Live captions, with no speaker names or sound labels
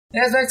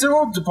Yes, back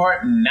to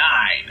part 9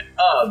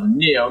 of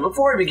Nioh.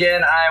 Before we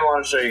begin, I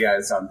want to show you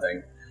guys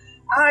something.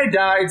 I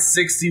died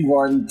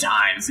 61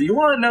 times. So you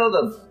want to know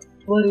the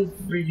bloody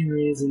freaking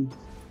reason?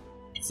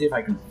 Let's see if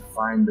I can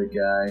find the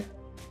guy.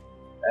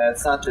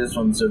 It's not this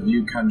one, so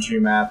view country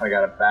map. I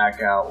gotta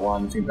back out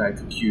one, take back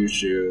to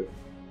Kyushu.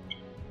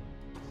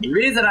 The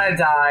reason I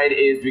died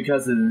is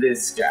because of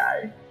this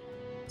guy.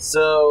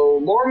 So,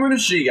 Lord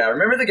Munishiga,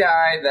 remember the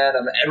guy that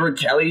Edward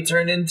Kelly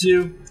turned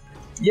into?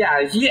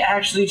 Yeah, he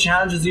actually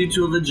challenges you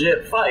to a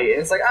legit fight.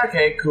 And it's like,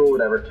 okay, cool,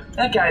 whatever.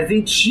 That guy's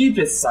the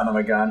cheapest son of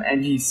a gun,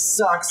 and he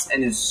sucks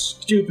and is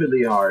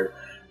stupidly hard.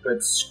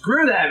 But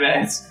screw that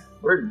mess.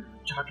 We're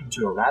talking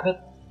to a rabbit,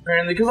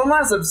 apparently, because on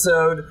last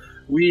episode,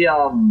 we,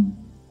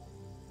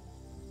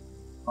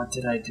 what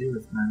did I do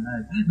with my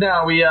life?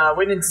 No, we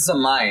went into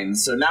some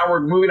mines, so now we're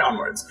moving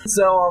onwards.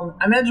 So,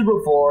 I mentioned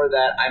before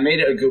that I made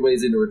it a good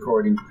ways into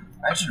recording.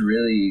 I should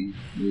really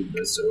move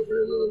this over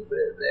a little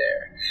bit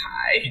there.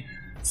 Hi.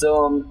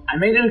 So, I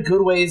made it a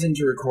good ways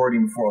into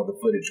recording before all the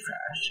footage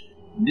crashed.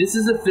 This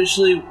is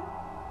officially...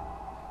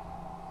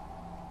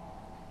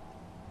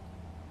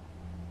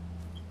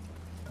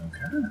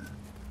 Okay.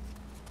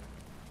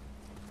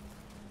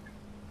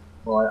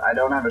 Well, I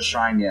don't have a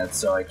shrine yet,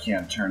 so I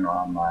can't turn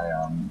on my,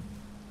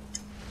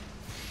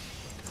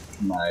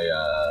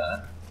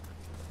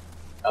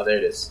 Oh, there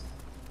it is.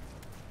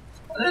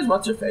 Oh, there's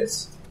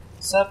what's-her-face.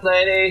 What's up,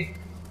 lady?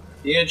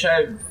 You gonna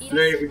try to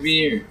flirt with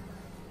me?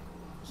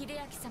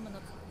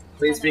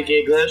 Please speak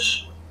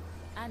English.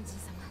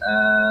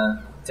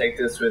 Take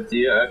this with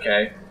you.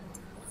 Okay.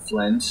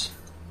 Flint.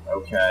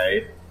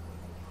 Okay.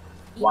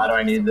 Why do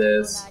I need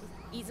this?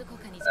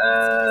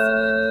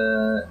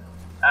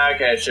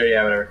 Okay, sure,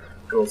 yeah, whatever.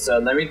 Cool. So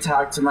let me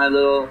talk to my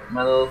little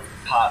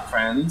pot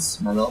friends.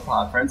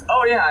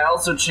 Oh yeah, I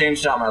also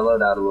changed out my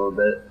loadout a little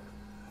bit.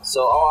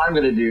 So all I'm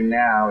gonna do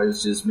now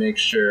is just make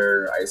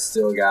sure I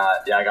still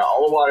got, I got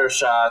all the water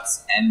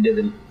shots and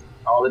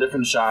all the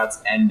different shots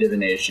and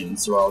divination.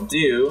 So what I'll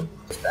do,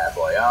 this bad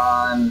boy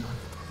on.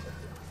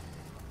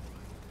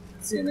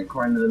 Let's see, and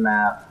according to the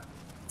map,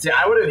 see,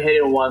 I would have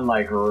hit one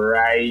like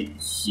right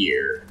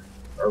here,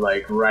 or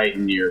like right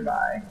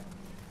nearby.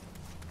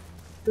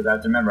 Because I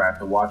have to remember, I have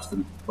to watch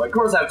them. Well, of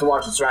course I have to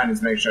watch the surroundings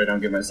to make sure I don't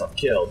get myself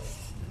killed.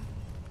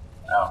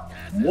 Oh.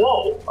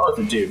 Whoa! Oh, it's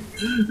a dude.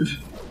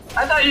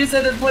 I thought you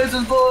said this place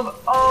was full of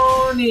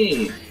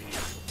Oni!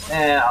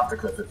 Off the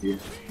cliff with you,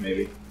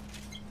 maybe.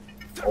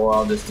 Or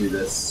I'll just do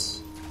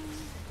this.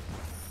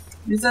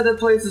 You said the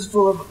place is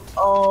full of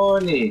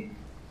Oni.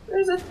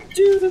 There's a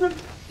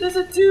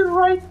dude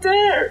right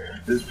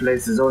there. This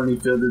place is only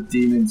filled with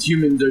demons.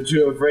 Humans are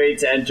too afraid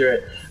to enter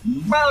it.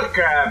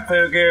 Welcome,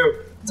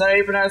 Fugu! Is that how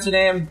you pronounce your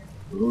name?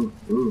 Ooh,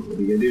 what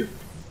are you gonna do?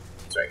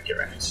 That's right, get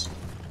wrecked.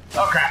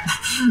 Oh crap!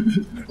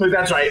 Look,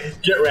 that's right,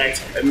 get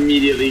wrecked.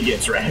 Immediately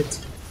gets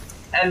wrecked.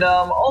 And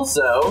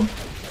also,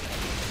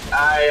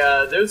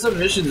 there's some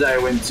missions I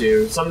went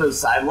to, some of those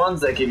side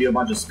ones that give you a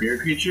bunch of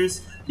spirit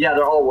creatures. Yeah,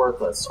 they're all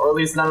worthless, or at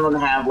least none of them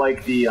have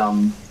like the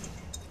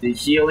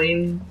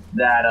healing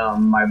that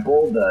my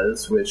bull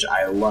does, which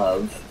I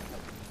love.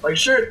 Like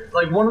sure,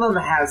 like one of them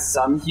has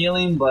some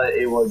healing, but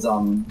it was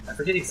I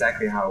forget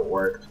exactly how it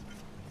worked.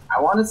 I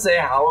want to say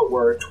how it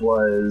worked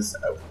was,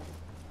 I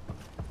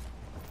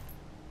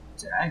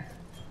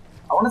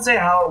want to say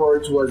how it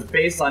worked was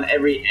based on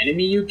every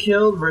enemy you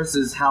killed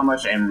versus how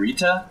much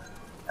Amrita.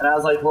 And I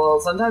was like, well,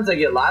 sometimes I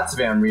get lots of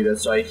Amrita,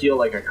 so I heal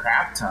like a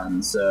crap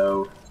ton,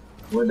 so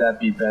would that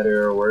be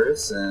better or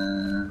worse?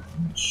 I'm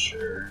not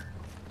sure.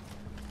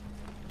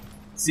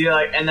 See,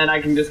 like, and then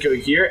I can just go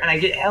here and I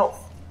get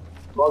health.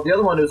 Well, the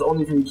other one was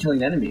only from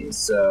killing enemies,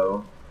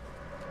 so...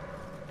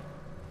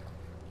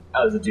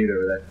 Oh, there's a dude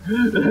over there.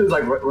 It was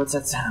like, what's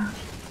that sound?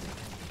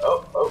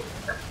 Oh,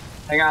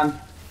 hang on.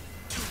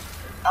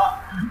 Oh,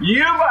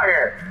 you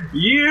bugger!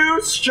 You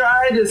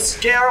tried to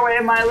scare away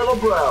my little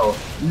bro.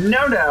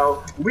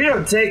 No, we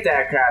don't take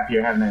that crap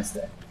here. Have a nice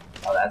day.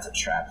 Oh, that's a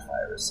trap if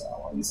I ever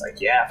saw one. He's like,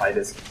 yeah, if I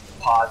just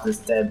pause this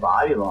dead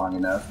body long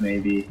enough,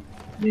 maybe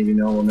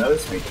no one will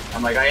notice me.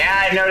 I'm like, oh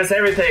yeah, I notice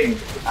everything.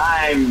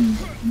 I'm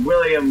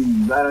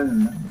William, I don't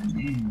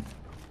know,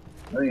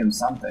 William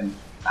something.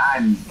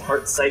 I'm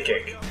part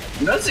psychic.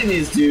 I'm noticing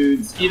these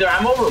dudes, either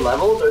I'm over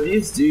leveled or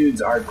these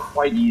dudes are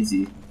quite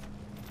easy.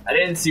 I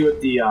didn't see what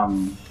the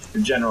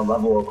general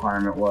level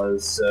requirement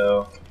was,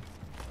 so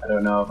I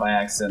don't know if I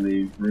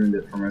accidentally ruined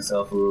it for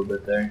myself a little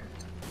bit there.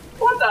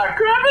 What the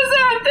crap is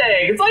that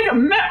thing? It's like a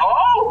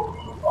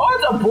oh,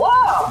 it's a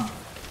blob.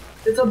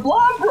 It's a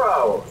blob,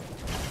 bro.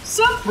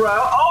 Sup, bro?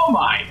 Oh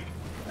my.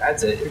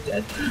 That's it, you're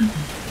dead.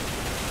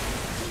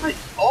 Like,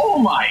 oh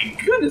my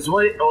goodness,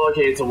 what? Oh,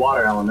 okay, it's a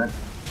water element.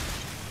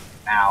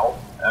 Ow.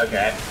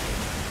 Okay.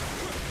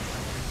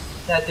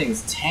 That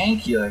thing's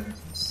tanky, like.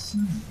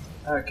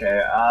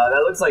 Okay,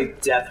 that looks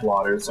like death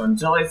water, so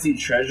until I see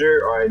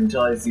treasure or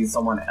until I see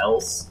someone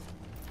else,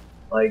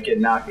 like, get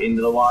knocked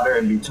into the water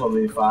and be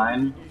totally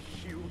fine.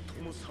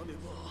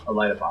 I'll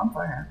light a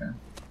bonfire? Okay.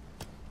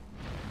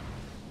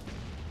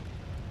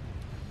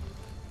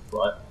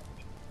 What?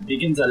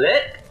 Beacons are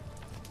lit?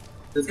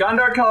 Does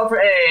Gondor call for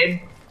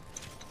aid?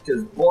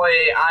 Because boy,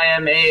 I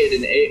am aid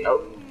and aid. Oh,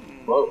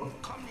 whoa.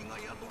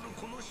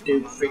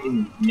 Dude,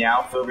 freaking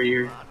Meowth over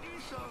here.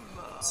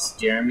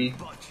 Scaring me.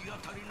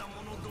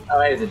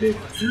 Oh, hey, it's a dude.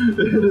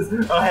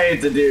 Oh, hey,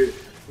 it's a dude.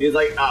 He's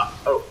like,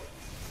 oh.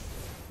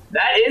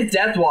 That is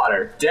Death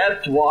Water.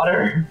 Death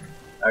Water.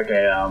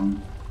 Okay,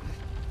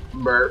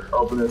 burp,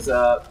 open this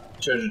up.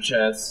 Treasure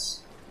chests.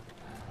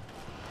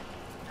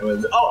 It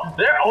was,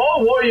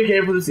 warrior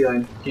came from the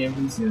ceiling. Came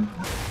from the ceiling.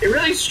 It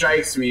really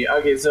strikes me.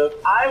 Okay, so if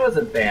I was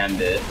a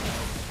bandit,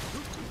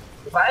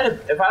 if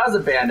I was a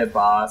bandit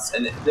boss,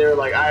 and they were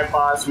like, "Alright,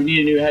 boss, we need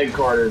a new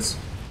headquarters.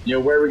 You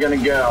know, where are we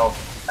gonna go?"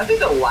 I think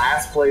the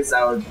last place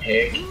I would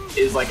pick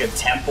is like a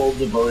temple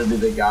devoted to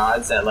the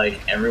gods that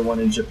like everyone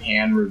in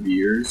Japan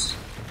reveres.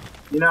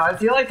 You know, I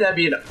feel like that'd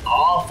be an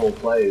awful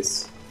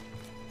place.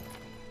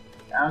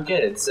 I don't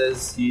get it. It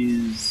says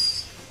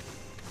he's.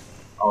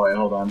 Oh wait,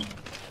 hold on.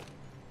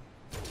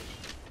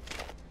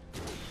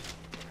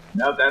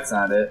 Nope, that's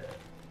not it.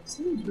 This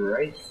is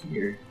right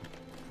here.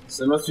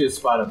 So there must be a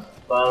spot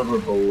above or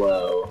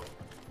below.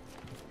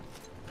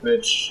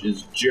 Which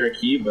is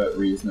jerky, but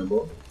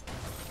reasonable.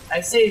 I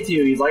say to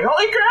you, he's like,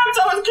 holy crap,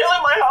 someone's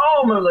killing my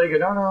home! I'm like,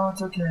 no,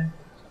 it's okay.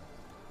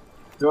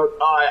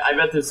 I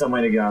bet there's some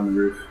way to get on the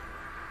roof.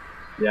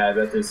 Yeah, I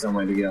bet there's some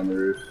way to get on the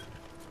roof.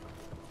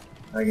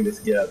 If I can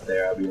just get up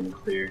there, I'll be in the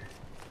clear.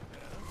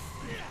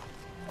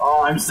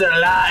 Oh, I'm still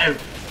alive!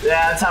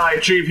 Yeah, that's how I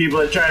treat people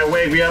that try to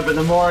wake me up in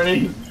the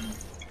morning.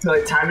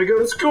 Like, time to go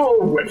to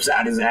school! Whips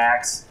out his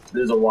axe.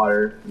 There's a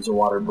water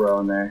bro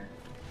in there.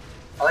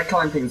 I like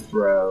calling things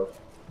bro.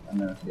 I don't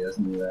know if you guys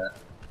knew that.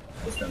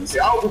 I was trying to see.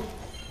 Oh!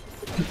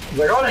 He's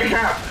like, holy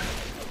crap!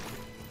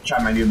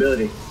 Try my new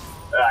ability.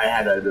 I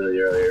had that ability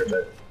earlier,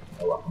 but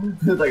oh well.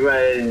 It's like, but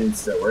it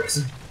still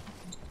works.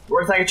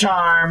 Works like a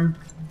charm.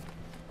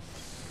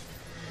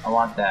 I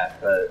want that,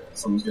 but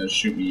someone's gonna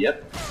shoot me.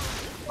 Yep.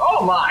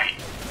 Oh my!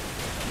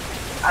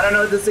 I don't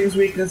know what this thing's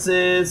weakness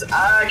is.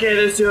 Okay,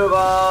 there's two of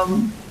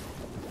them.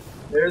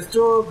 There's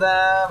two of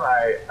them.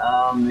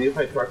 Alright, maybe if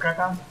I throw crack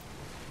on?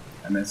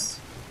 I missed.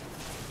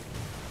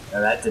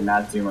 No, that did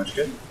not do much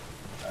good.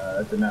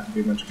 That did not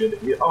do much good.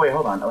 Oh wait,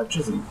 hold on.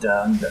 Electricity.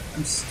 Duh,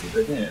 I'm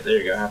stupid. Yeah, there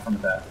you go. Have fun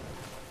with that.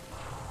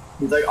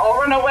 He's like, oh,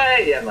 run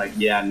away! Yeah, I'm like,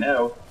 yeah,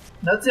 no.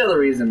 That's the other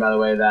reason, by the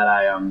way, that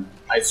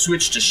I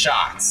switched to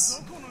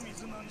shots.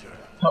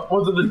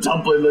 Wasn't the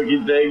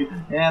dumpling-looking thing?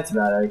 Yeah, that's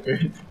about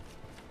accurate.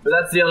 But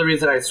that's the other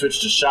reason I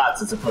switched to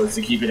shots as opposed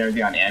to keeping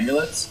everything on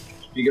amulets.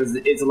 Because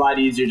it's a lot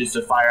easier just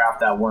to fire off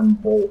that one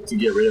bolt to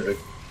get rid of it.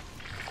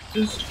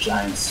 There's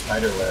giant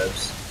spider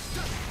webs.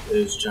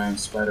 There's giant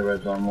spider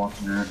webs. I'm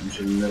walking around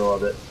into the middle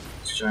of it.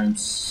 It's giant.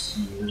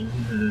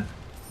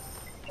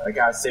 I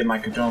gotta save my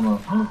Kodomo.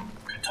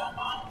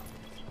 Kodomo.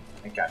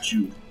 I got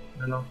you.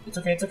 No, it's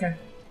okay, it's okay.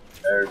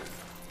 There.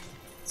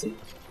 See?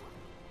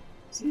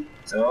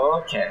 It's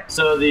okay.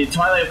 So the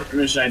Twilight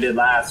mission I did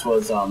last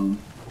was, oh.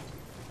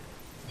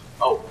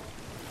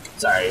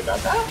 Sorry about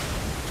that.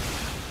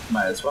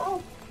 Might as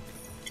well.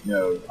 You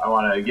know, I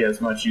want to get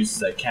as much use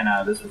as I can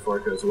out of this before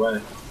it goes away.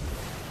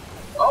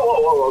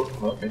 Oh,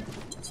 whoa. Okay,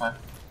 that's fine.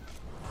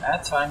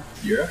 That's fine.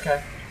 You're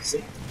okay.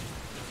 See?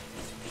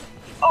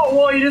 Oh,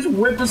 whoa, you just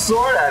whipped a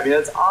sword at me.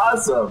 That's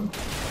awesome.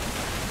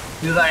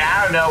 He's like,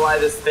 I don't know why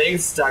this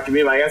thing's stuck in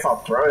me, but I guess I'll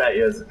throw it at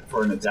you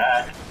for an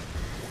attack.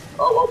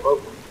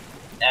 Oh.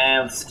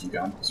 And let's keep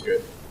going. It's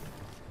good.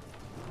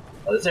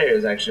 Oh, this area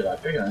is actually a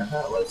lot bigger than I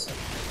thought it was.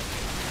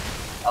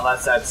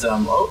 Unless that's,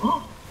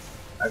 oh.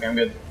 Okay, I'm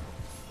good.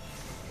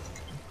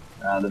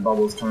 The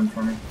bubble's coming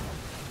for me.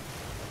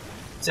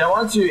 See, I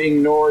want to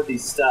ignore the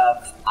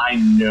stuff I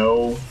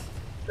know,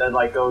 that,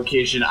 like, the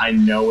location I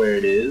know where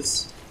it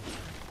is.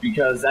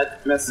 Because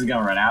that mess is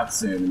gonna run out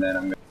soon, and then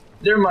I'm gonna...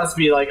 There must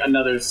be, like,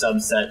 another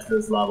subset to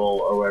this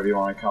level, or whatever you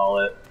want to call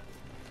it.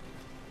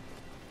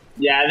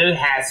 Yeah, there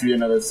has to be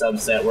another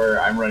subset where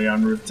I'm running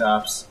on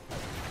rooftops.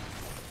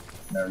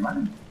 Never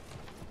mind.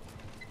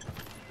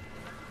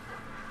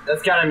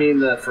 That's gotta mean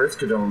the first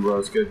Kodomo Bro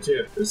is good,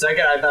 too. The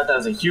second, I thought that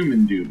was a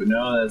human dude, but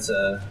no, that's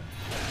a...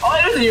 Oh,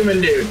 it is a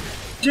human dude!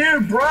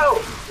 Dude, bro!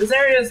 This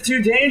area is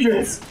too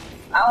dangerous!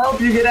 I'll help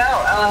you get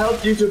out! I'll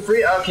help you to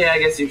free... Okay, I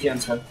guess you can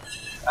swim.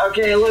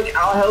 Okay, look,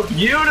 I'll help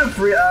you to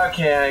free...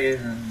 Okay, I guess...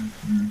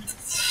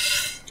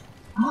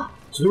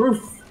 To the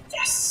roof!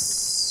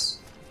 Yes!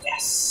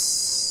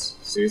 Yes!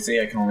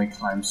 Seriously, I can only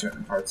climb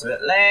certain parts of it.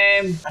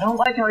 Lame! I don't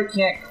like how I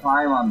can't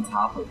climb on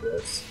top of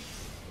this.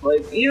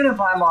 Like, even if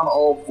I'm on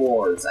all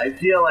fours, I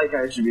feel like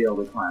I should be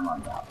able to climb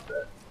on top of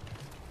it.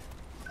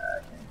 Okay.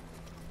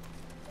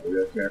 Be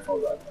real careful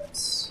about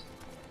this.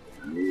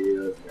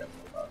 Real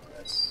careful about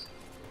this.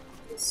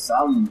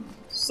 Some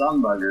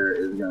bugger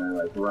is gonna,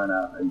 like, run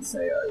up and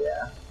say, oh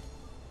yeah.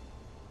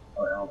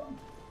 Oh wait, hold on.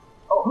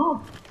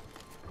 Oh!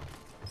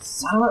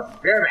 Son of a...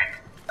 Be right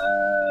back!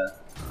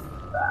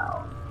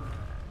 Wow.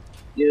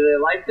 Either they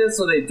like this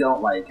or they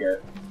don't like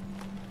it.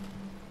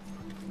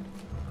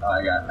 Oh,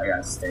 I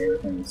gotta stay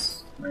within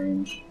this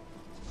range.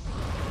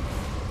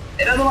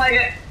 It doesn't like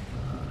it!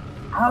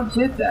 I don't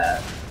get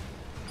that.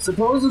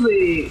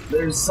 supposedly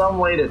there's some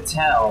way to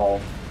tell.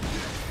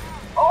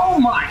 Oh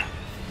my!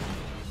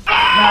 Now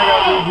I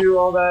gotta redo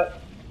all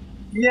that.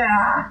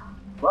 Yeah.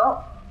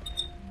 Well,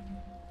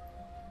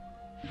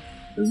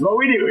 this is what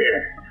we do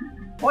here.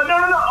 What? No,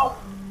 no, no! Oh,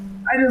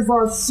 I just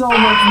lost so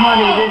much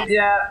money.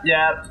 Yep,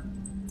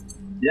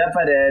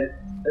 I did.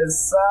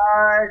 This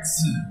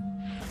sucks.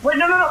 Wait,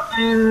 no, no, no!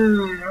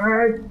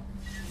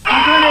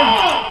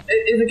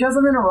 Is it because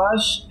I'm in a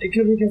rush? It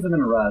could be because I'm in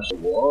a rush.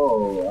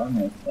 Whoa, I don't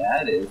know what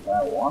that is, but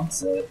I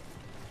want it.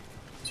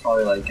 It's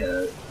probably like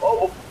a...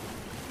 Oh!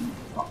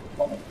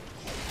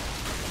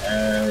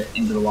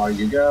 Into the water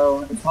you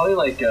go. It's probably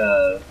like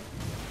a...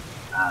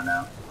 I don't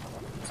know.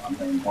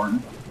 Something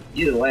important.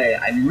 Either way,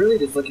 I'm really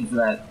just looking for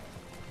that...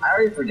 I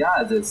already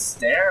forgot. Is it a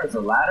stair? Is it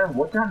a ladder?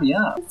 What got me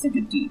up? Let's take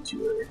a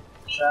detour,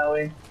 shall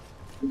we?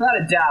 Without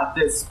a doubt,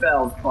 this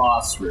spells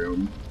boss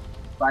room.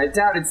 But I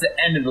doubt it's the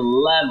end of the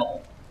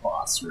level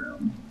boss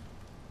room.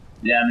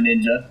 Yeah, I'm a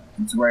ninja.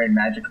 It's wearing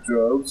magic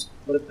robes.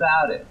 What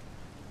about it?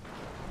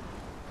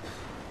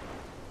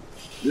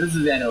 This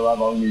is the end of the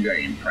level. I'm gonna be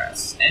very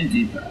impressed and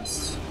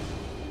depressed.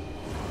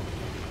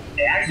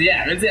 Hey, actually,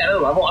 yeah, if it's the end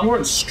of the level, I'm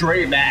going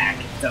straight back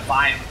to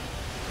find it.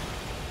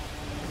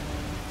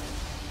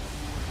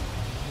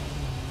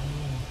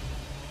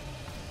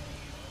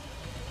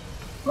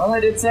 Well, I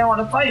did say I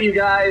want to fight you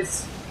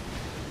guys.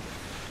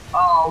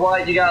 Oh,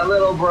 what? You got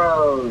little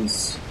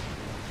bros.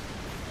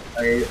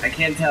 Okay, I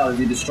can't tell. Is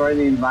he destroying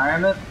the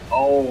environment?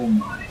 Oh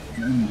my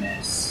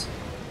goodness.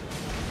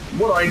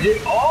 What do I do?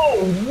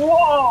 Oh,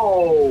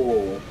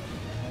 whoa!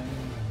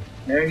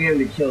 Maybe I get him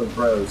to kill his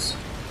bros.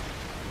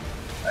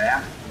 Oh,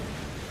 yeah?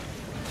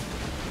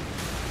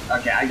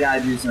 Okay, I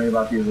gotta do something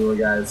about these little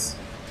guys.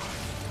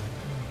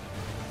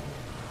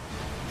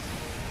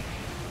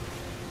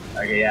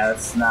 Okay, yeah,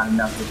 that's not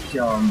enough to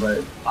kill him,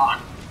 but...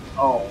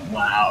 Oh,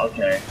 wow,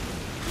 okay.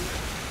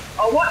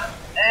 Oh, what?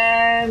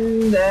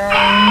 And then...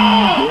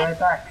 be right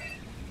back.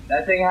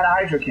 That thing had a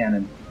hydro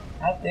cannon.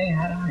 That thing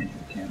had a hydro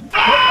cannon.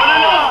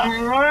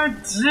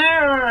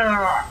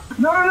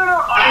 No, no, no, no!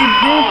 I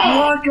did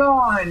lock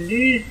on!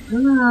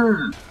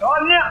 Oh,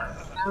 no!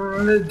 I'm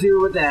gonna do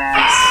it with the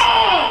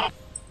axe.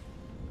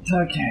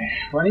 Okay,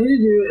 what I need to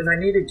do is I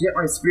need to get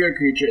my spirit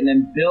creature and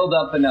then build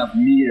up enough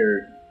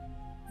meter.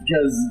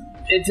 Because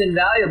it's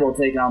invaluable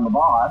taking on the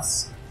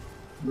boss.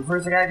 But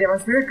first I gotta get my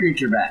spirit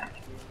creature back.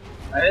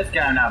 This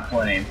guy I'm not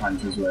pulling any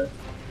punches with.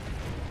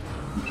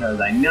 Because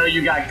I know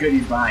you got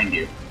goodies behind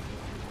you.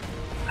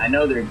 I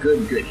know they're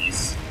good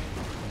goodies.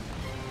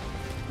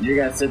 You're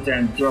gonna sit there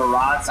and throw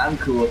rocks? I'm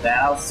cool with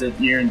that. I'll sit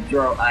here and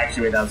throw...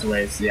 Actually, wait, that was a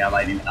waste. Yeah,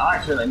 lightning. Oh,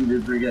 actually, lightning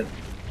did pretty good.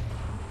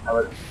 How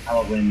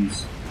about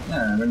winds?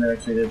 Yeah, wind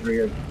actually did pretty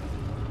good.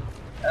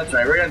 That's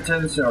right, we're gonna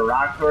turn this into a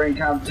rock throwing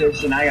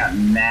competition. I got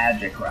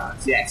magic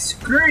rocks. Yeah,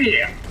 screw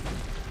you!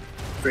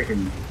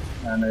 Freaking,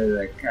 I don't know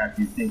the crap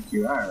you think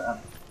you are, huh?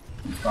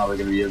 It's probably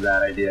gonna be a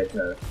bad idea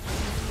to...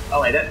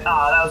 Oh wait, that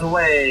was a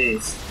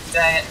waste!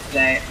 Dang it,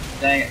 dang it,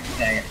 dang it,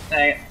 dang it,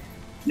 dang it.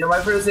 You know,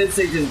 my first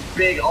instinct is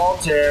big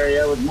altar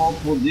area with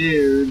multiple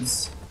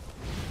dudes.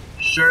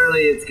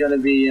 Surely it's gonna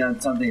be, you know,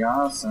 something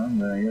awesome,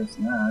 but I guess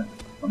not.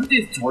 What if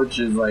these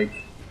torches, like,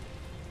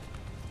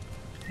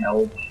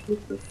 help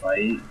with the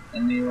fight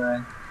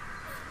anyway?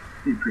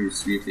 It'd be pretty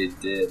sweet if it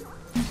did.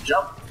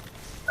 Jump!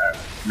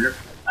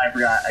 I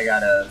forgot, I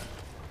gotta...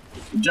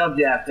 Jump,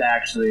 you have to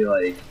actually,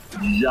 like,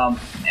 jump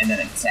and then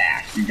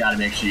attack. You gotta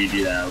make sure you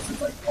do that, else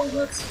it's, like,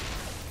 pointless.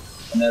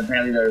 And then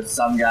apparently there's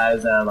some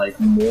guys that are, like,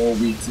 more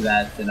weak to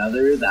that than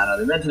others. I don't know,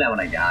 they mentioned that when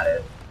I got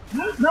it.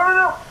 No, no,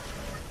 no!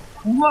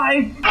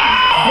 Why?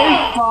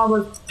 Hate bomb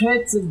with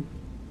pits and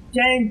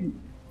gang...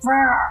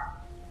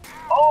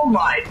 Oh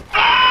my!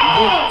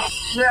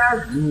 She's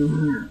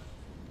dying!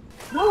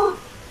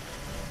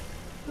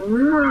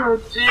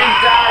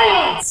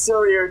 It's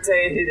so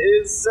irritating. It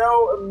is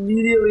so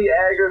immediately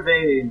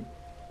aggravating.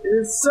 It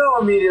is so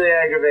immediately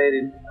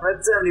aggravating. I'm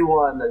at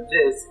 71.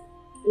 Just...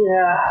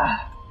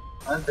 yeah.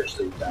 I'm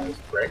officially done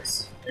with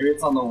bricks. Maybe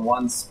it's on the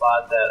one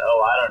spot that,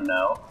 oh, I don't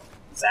know.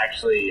 It's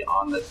actually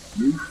on the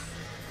roof.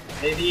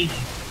 Maybe?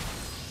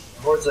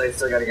 Unfortunately, I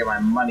still gotta get my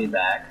money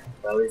back.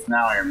 But at least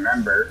now I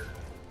remember.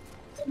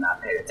 I'm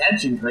not paying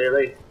attention,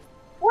 clearly.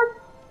 What?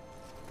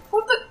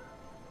 What the?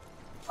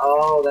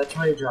 Oh, that's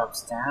why he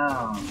drops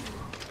down.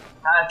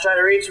 Ah, try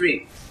to reach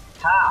me.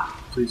 Ha!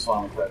 Please fall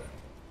on the cliff.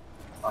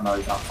 Oh no,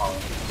 he's not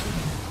falling.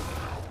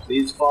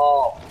 Please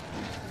fall.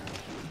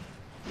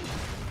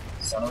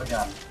 Son of a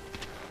gun.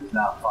 He's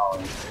not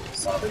falling.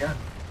 Son of a gun.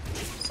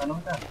 Son of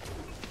a gun.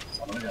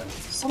 Son of a gun.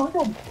 Son of a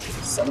gun.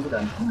 Son of a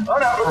gun. Oh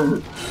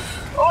no!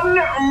 Oh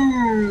no!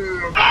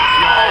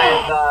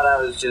 I thought I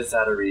was just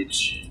out of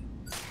reach.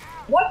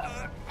 What?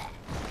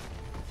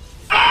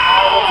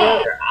 I'm a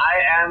failure.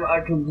 I am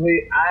a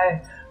complete...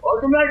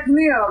 Welcome back to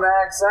Nioh,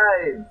 Max.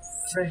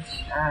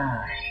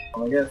 Oh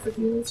my god, the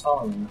demon is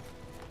following me.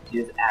 He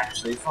is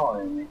actually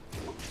following me.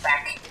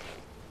 Back!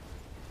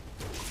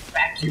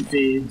 Back, you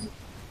fiends!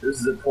 This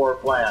is a poor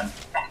plan.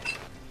 Back!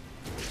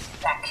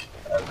 Back!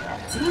 Oh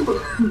crap.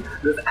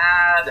 Just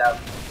add up.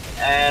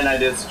 And I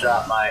just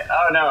dropped my.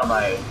 Oh no,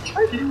 my.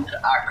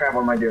 Ah crap!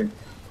 What am I doing?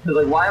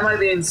 Like, why am I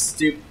being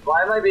stupid?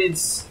 Why am I being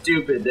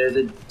stupid? There's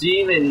a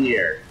demon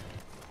here.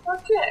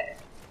 Okay.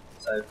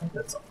 So I think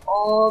that's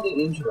all the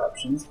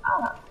interruptions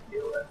I have to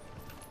deal with.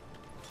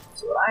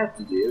 So what I have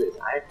to do is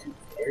I have to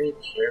very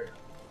carefully.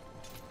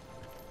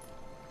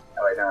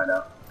 Oh wait, no, I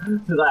don't.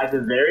 Because I have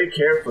to very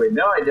carefully.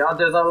 No, I don't.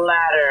 There's a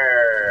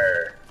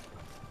ladder.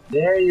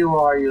 There you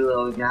are, you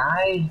little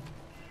guy.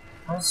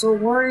 I'm so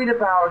worried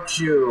about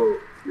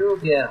you. You'll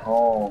get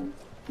home.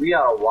 We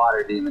got a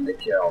water demon to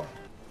kill.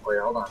 Wait,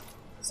 hold on.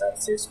 Is that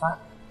a safe spot?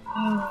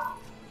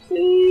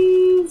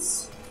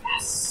 Please.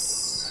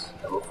 Yes.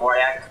 But before I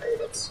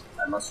activate it,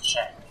 I must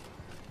check.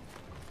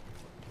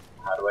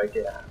 How do I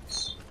get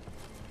out?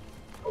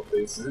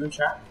 Hopefully this isn't a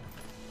trap.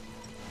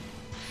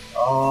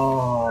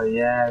 Oh,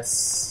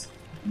 yes.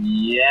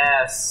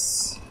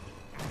 Yes.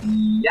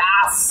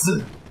 Yes!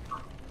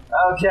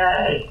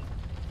 Okay.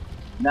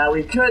 Now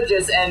we could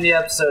just end the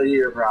episode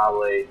here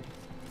probably,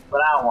 but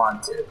I don't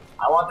want to.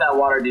 I want that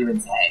water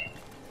demon's head.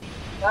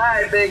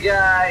 Alright, big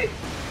guy.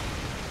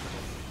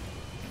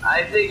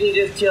 I think he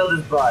just killed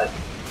his bud.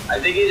 I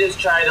think he just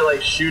tried to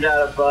like shoot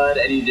out a bud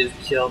and he just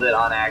killed it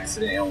on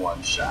accident in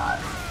one shot.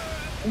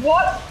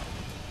 What?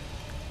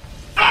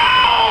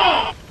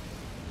 Ah!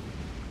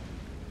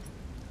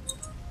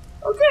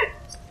 Okay.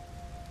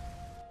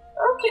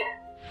 Okay.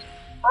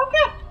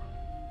 Okay.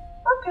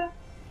 Okay.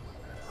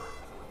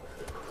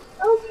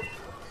 Okay.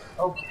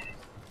 Okay.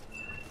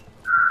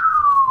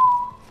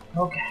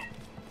 Okay.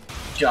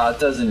 God, it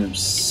does an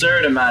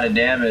absurd amount of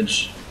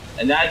damage.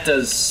 And that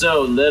does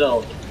so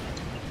little.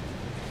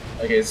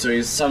 Okay, so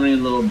he's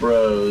summoning little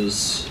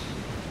bros.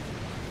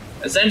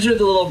 Essentially with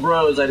the little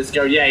bros, I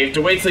discovered, yeah, you have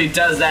to wait till he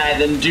does that,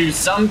 then do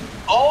some...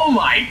 Oh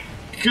my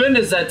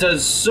goodness, that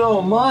does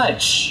so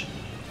much!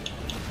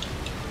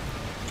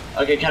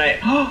 Okay, can I...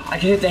 Oh, I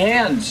can hit the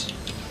hand!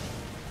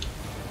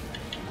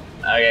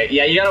 Okay,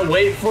 yeah, you gotta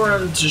wait for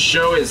him to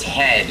show his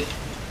head.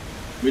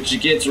 Which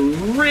gets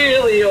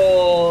really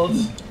old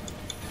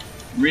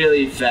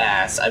really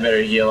fast. I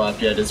better heal up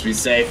here just to be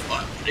safe.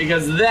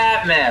 Because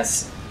that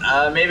mess...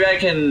 maybe I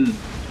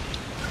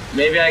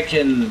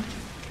can...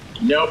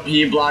 Nope,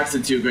 he blocks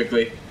it too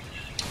quickly.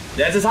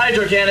 That's his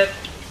hydro cannon.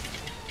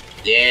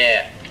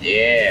 Yeah,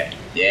 yeah,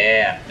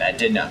 yeah. That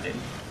did nothing.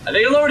 I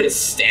think it lowered his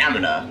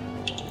stamina.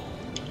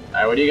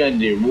 Alright, what are you gonna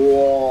do?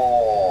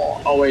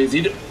 Whoa. Oh wait,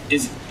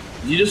 is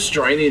he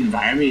destroying the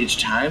environment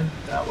each time?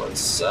 That would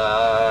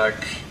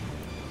suck.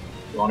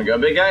 You wanna go,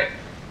 big guy?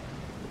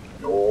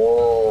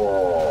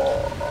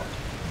 Oh.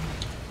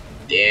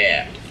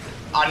 Yeah.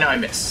 Oh no, I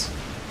missed.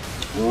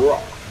 Whoa.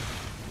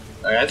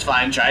 Okay, that's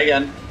fine. Try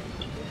again.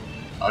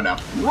 Oh no.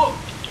 Whoa!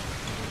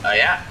 Oh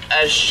yeah,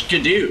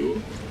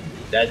 skidoo.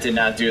 That did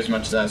not do as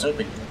much as I was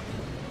hoping.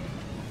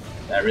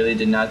 That really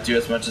did not do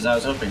as much as I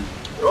was hoping.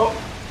 Oh!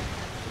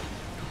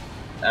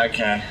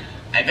 Okay.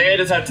 I think I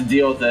just have to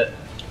deal with it.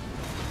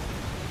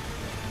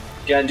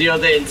 Gotta deal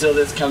with it until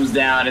this comes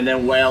down and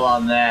then wail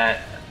on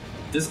that.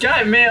 This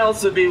guy may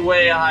also be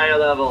way higher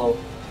level.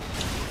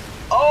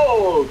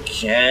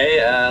 Okay,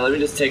 let me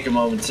just take a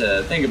moment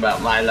to think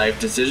about my life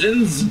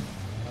decisions.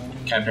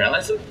 Can I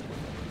paralyze him?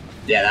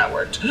 Yeah, that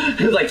worked.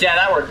 He was like, yeah,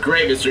 that worked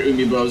great, Mr.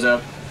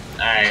 Umi-bozu.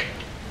 Alright.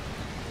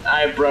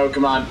 Alright, bro,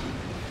 come on.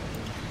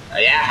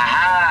 Yeah,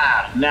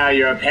 haha! Now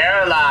you're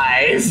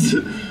paralyzed!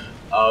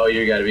 Oh,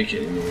 you gotta be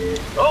kidding me.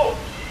 Oh!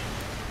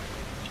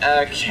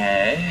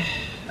 Okay.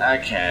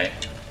 Okay.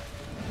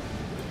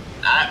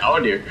 Oh,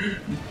 dear.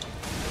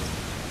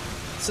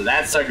 So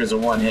that sucker's a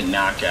one-hit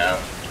knockout.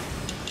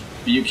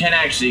 But you can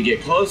actually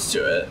get close to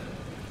it,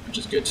 which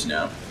is good to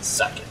know.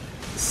 Suck it.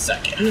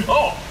 Suck it.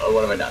 Oh! Oh,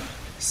 what have I done?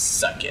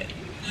 Suck it.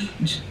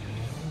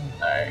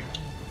 Alright.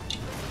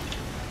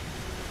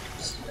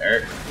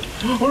 There.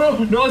 Oh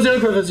no! No, it's the other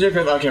cliff, it's the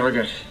other cliff. Okay, we're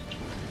good.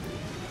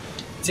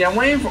 See, I'm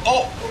waiting for...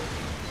 Oh!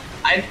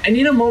 I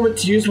need a moment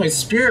to use my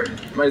spirit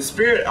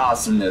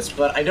awesomeness,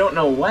 but I don't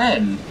know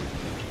when.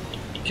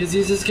 Because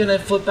he's just gonna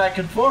flip back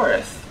and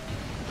forth.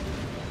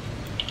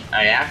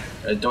 Oh yeah?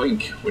 A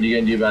doink. What are you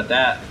gonna do about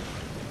that?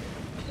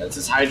 That's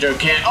his hydro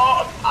can.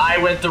 Oh! I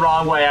went the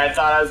wrong way. I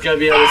thought I was gonna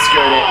be able to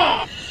skirt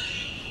it.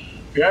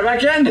 Be right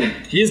back in.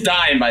 He's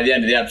dying by the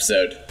end of the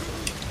episode.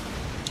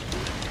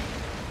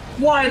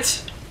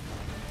 What?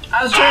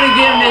 I was trying to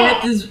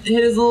get him to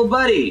hit his little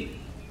buddy.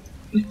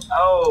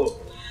 Oh.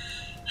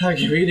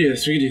 Okay, we can do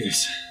this. We can do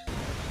this.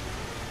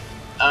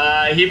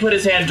 He put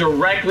his hand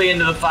directly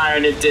into the fire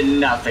and it did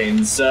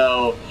nothing.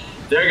 So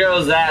there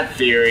goes that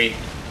theory.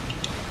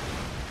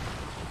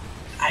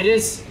 I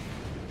just...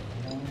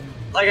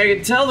 Like, I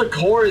can tell the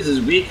core is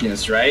his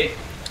weakness, right?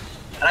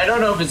 And I don't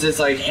know if it's just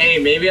like, hey,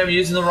 maybe I'm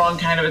using the wrong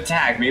kind of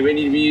attack. Maybe I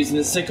need to be using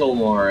the sickle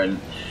more. And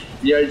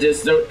you're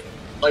just,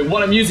 like,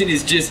 what I'm using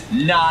is just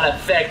not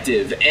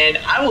effective. And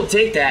I will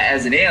take that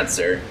as an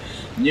answer.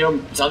 You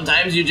know,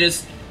 sometimes you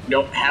just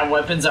don't have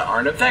weapons that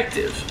aren't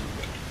effective.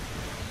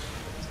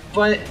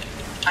 But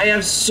I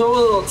have so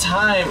little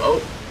time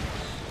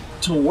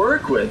to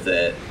work with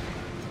it.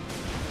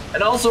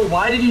 And also,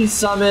 why did he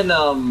summon,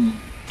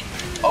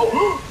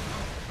 Oh!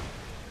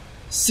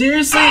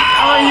 Seriously?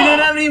 Oh, you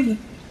didn't have any...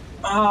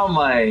 Oh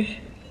my...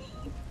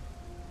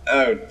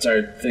 Oh,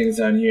 sorry, things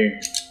down here.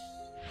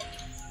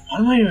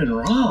 What am I doing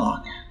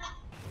wrong?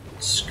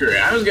 Screw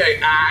it, I was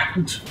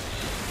gonna...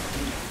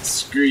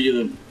 Screw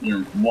you,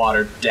 your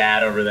water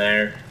dad over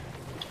there.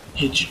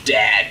 Hate your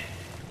dad.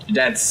 Your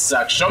dad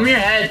sucks. Show me your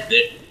head.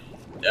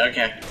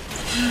 Okay.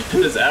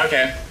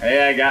 Okay.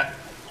 Hey, I got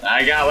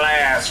what I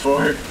asked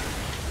for.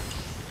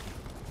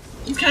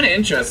 It's kind of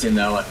interesting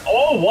though. Like,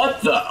 oh,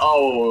 what the?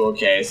 Oh,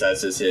 okay. So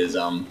that's just his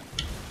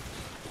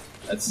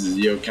that's his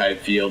yokai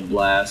field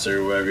blast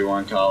or whatever you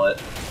want to call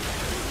it.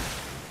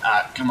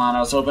 Come on. I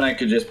was hoping I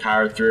could just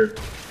power through.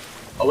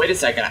 Oh, wait a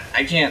second.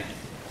 I can't.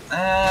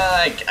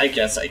 I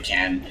guess I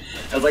can.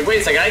 I was like,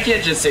 wait a second. I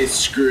can't just say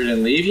screw it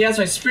and leave. He has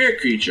my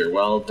spirit creature.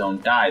 Well,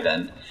 don't die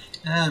then.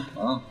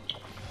 Well,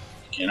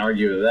 can't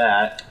argue with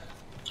that.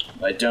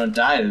 If I don't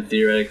die, then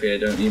theoretically I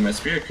don't need my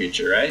spirit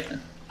creature, right?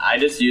 I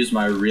just used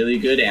my really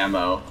good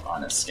ammo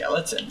on a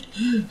skeleton.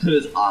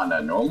 Just on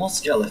a normal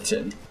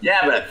skeleton.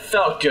 Yeah, but it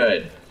felt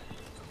good.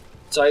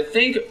 So I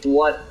think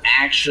what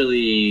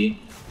actually...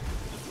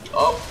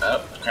 Oh,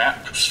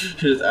 crap.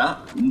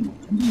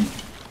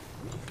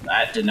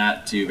 That did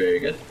not do very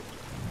good.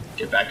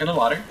 Get back in the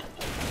water.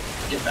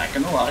 Get back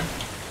in the water.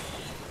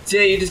 So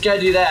yeah, you just gotta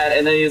do that,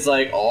 and then he's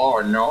like,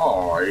 oh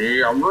no,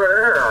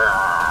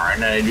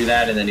 and then I do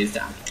that, and then he's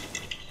down.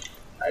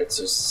 Alright,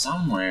 so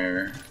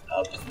somewhere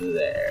up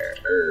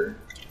there,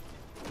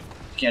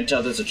 can't tell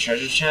if there's a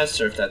treasure chest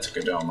or if that's a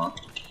Kodama.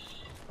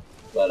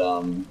 But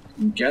I'm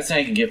guessing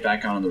I can get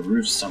back on the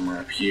roof somewhere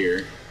up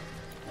here.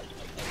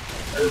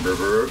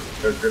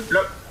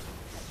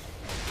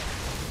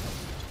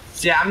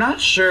 See, I'm not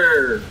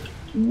sure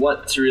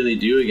what to really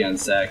do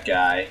against that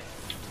guy.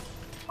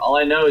 All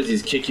I know is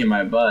he's kicking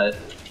my butt.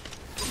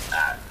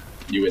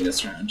 You win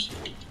this round.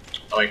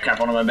 Oh wait, crap,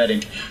 what am I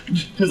betting?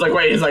 He's like,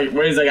 wait, he's like,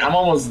 I'm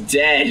almost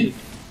dead.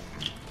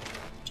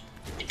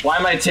 Why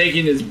am I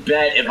taking this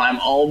bet if I'm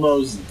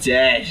almost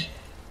dead?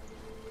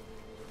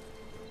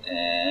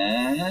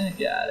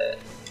 Got it.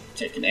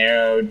 Take an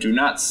arrow. Do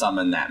not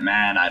summon that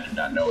man. I do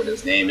not know what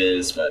his name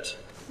is, but...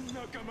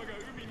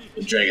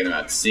 The dragon them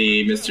out to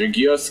sea. Mr.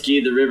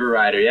 Gyosuke, the river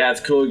rider. Yeah,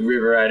 it's cool,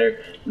 river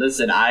rider.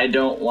 Listen, I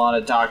don't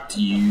want to talk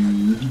to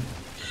you.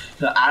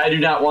 I do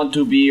not want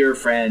to be your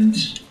friend.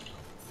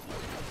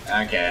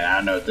 Okay, I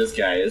don't know what this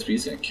guy is, but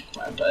he's gonna kick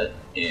my butt.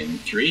 In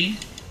 3,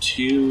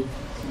 2,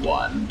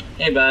 1.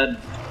 Hey, bud.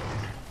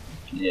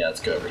 Yeah, let's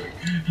go over here.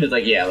 He's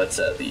like, yeah, let's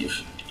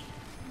leave.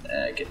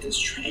 Get this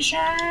treasure.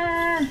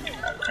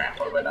 Oh, crap,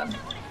 what have I done?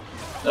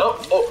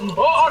 Oh, I'm dumb.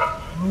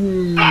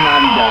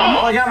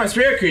 Well, I got my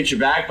spirit creature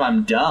back, but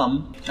I'm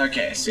dumb.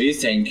 Okay, so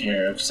he's taken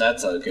care of, so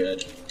that's all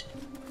good.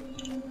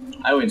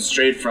 I went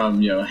straight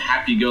from, you know,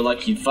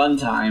 happy-go-lucky fun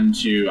time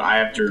to I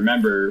have to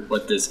remember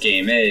what this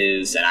game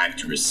is, and I have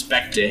to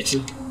respect it.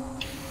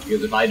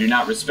 Because if I do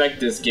not respect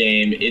this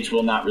game, it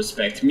will not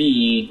respect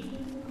me.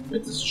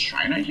 Wait, there's a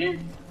shrine right here?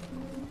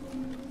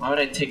 Why would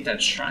I take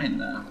that shrine,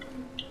 though?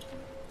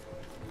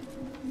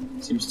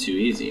 Seems too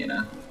easy, you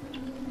know?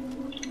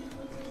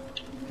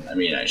 I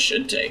mean, I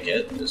should take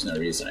it. There's no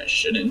reason I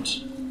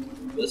shouldn't.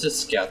 Let's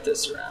just scout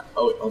this around.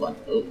 Oh, wait, hold on.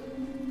 Oh.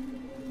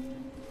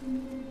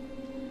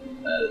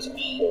 That is a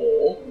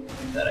hole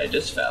that I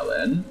just fell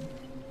in.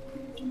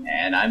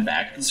 And I'm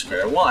back to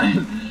square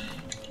one.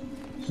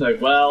 Like,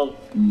 well,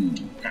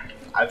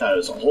 I thought it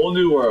was a whole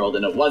new world,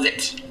 and it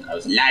wasn't. I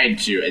was lied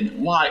to.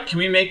 And what? Can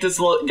we make this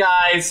little...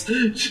 Guys,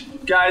 this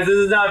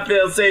is not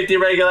field safety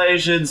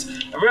regulations.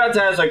 I forgot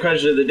to ask my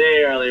question of the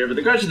day earlier, but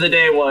the question of the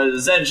day was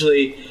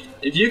essentially...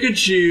 If you could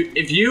choose,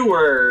 if you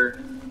were,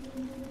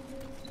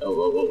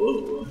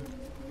 whoa,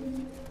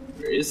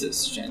 where is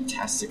this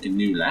fantastic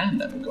new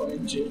land I'm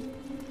going to?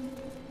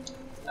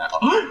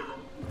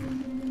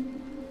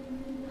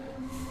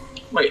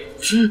 Wait,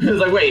 it's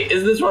like, wait,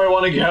 is this where I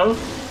want to go?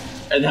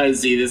 And I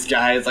see this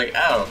guy, it's like,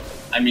 oh,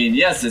 I mean,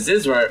 yes, this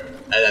is where,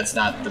 that's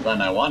not the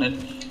button I wanted.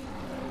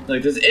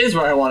 Like, this is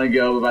where I want to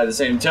go, but by the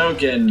same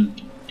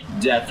token,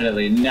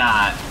 definitely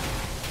not.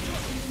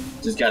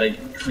 Just gotta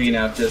clean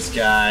out this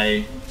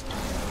guy.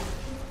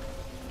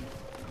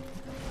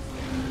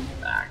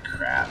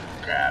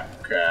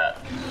 Crap.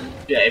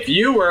 Yeah, if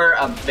you were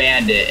a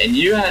bandit and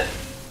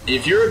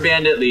if you're a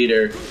bandit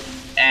leader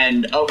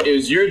and it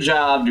was your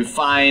job to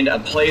find a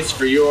place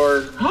for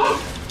your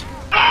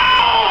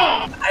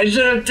I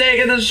should have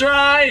taken the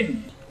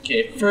shrine.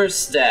 Okay,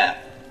 first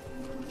step.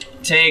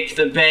 Take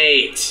the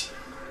bait.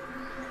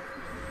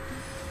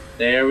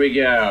 There we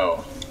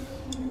go.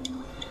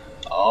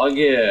 All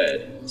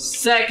good.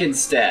 Second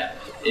step.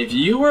 If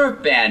you were a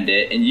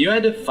bandit and you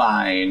had to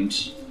find...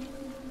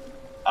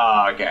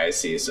 Oh, okay, I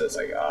see. So it's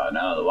like, oh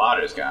no, the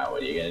water's gone.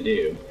 What are you gonna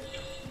do?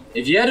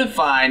 If you had to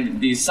find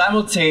the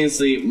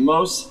simultaneously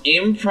most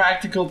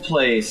impractical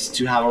place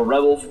to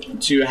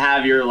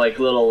have your like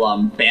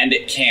little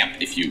bandit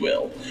camp, if you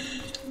will,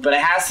 but it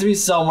has to be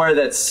somewhere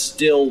that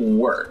still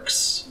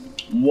works,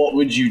 what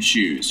would you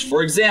choose?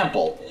 For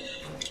example,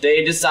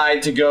 they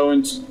decide to go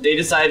and they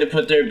decide to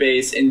put their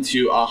base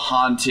into a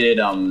haunted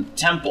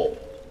temple.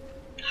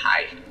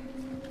 Hi.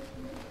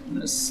 I'm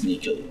gonna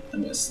sneak a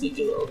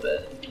little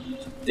bit.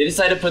 They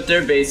decide to put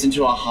their base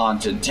into a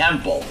haunted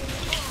temple.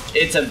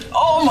 It's a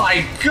oh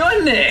my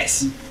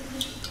goodness!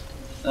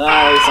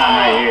 Oh, it's not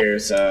right here,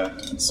 so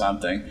it's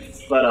something.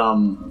 But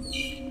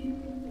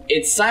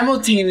it's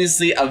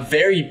simultaneously a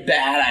very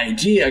bad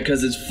idea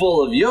because it's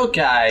full of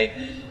yokai,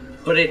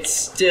 but it's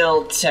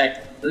still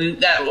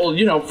that will,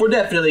 you know, for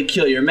definitely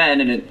kill your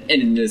men, and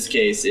in this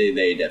case,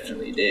 they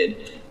definitely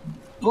did.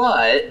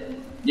 But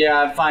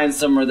yeah, find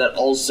somewhere that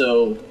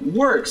also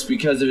works,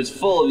 because if it's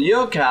full of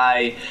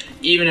yokai,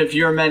 even if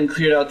your men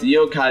cleared out the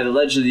yokai, the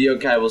legend of the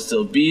yokai will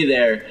still be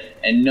there,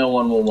 and no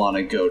one will want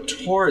to go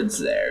towards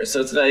there. So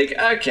it's like,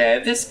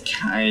 okay, this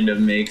kind of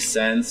makes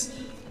sense,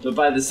 but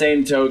by the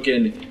same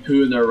token,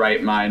 who in their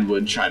right mind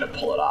would try to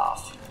pull it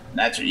off?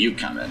 That's where you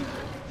come in.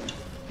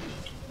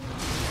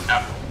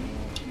 Oh.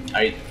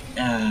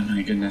 Oh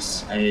my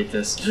goodness, I hate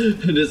this.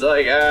 Just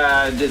like,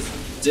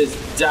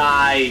 just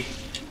die.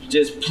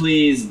 Just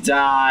please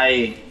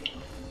die.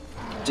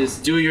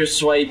 Just do your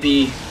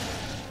swipey.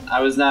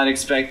 I was not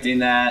expecting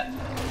that.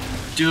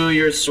 Do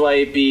your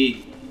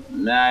swipey.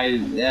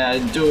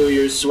 Do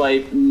your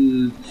swipe.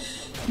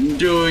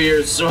 Do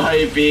your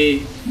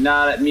swipey.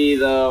 Not at me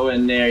though,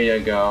 and there you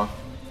go.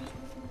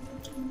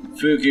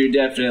 Fuku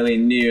definitely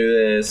knew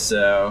this,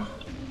 so.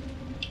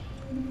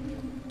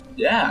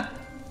 Yeah.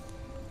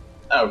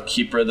 Oh,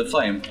 Keeper of the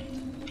Flame.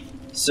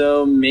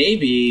 So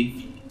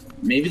maybe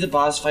the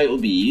boss fight will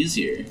be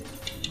easier.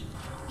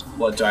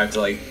 What, do I have to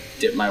like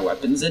dip my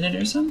weapons in it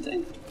or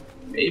something?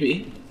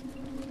 Maybe.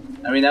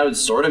 I mean, that would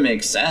sort of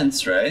make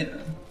sense, right?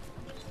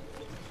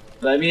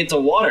 But I mean, it's a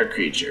water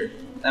creature.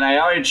 And I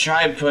already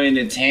tried putting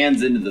its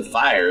hands into the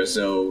fire,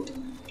 so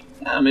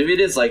maybe it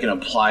is like an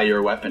apply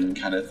your weapon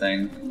kind of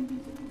thing.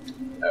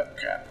 Oh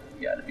crap,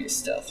 we gotta be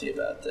stealthy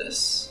about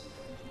this.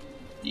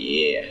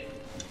 Yeah.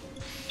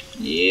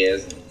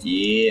 Yes,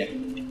 yeah.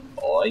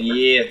 Oh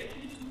yeah.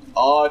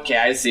 Okay,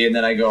 I see, and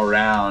then I go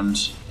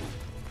around.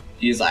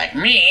 He's like,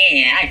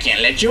 me, I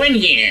can't let you in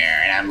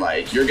here. And I'm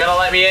like, you're gonna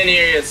let me in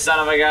here, you son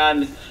of a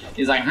gun.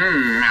 He's like,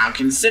 I'll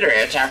consider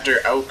it after,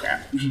 oh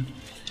crap.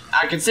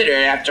 I'll consider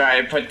it after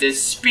I put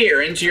this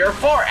spear into your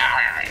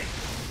forearm.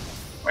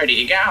 Ready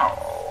to go.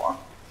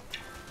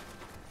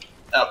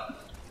 Oh.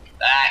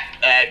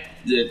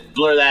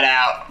 Blur that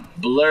out.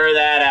 Blur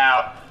that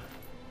out.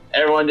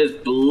 Everyone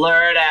just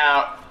blur it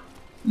out.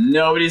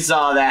 Nobody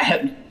saw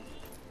that.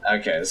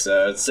 Okay,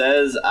 so it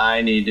says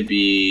I need to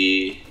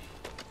be...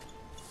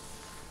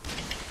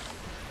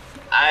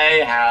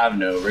 I have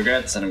no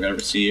regrets, and I'm gonna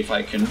see if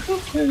I can...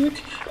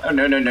 Oh,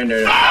 no. No,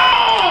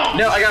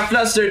 I got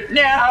flustered.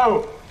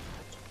 No!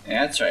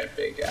 That's right,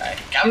 big guy.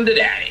 Come to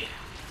daddy.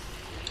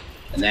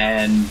 And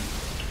then...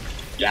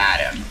 Got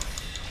him.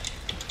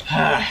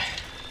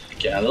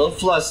 Got a little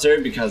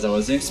flustered because I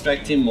wasn't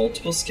expecting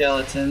multiple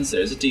skeletons.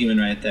 There's a demon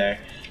right there.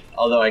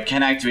 Although I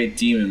can activate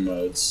demon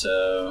mode,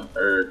 so...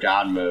 or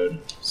god mode,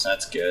 so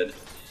that's good.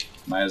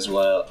 Might as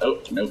well...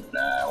 Oh, nope,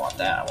 I want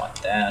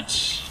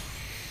that.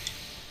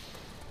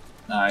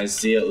 I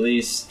see at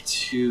least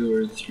 2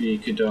 or 3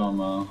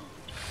 Kodomo.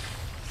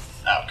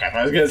 Oh crap,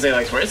 I was gonna say,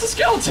 like, where's the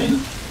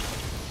skeleton?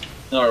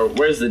 Or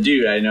where's the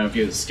dude? I know if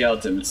he was a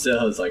skeleton, but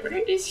still, it's like, where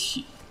is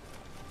he?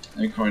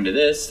 And according to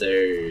this,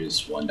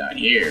 there's one down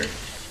here.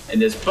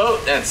 And this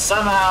boat that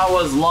somehow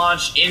was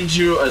launched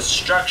into a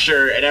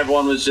structure, and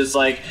everyone was just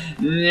like,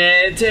 nah,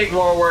 it'd take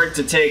more work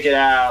to take it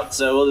out,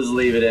 so we'll just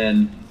leave it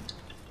in.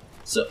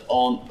 So,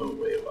 oh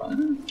wait, what?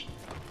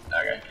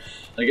 Okay.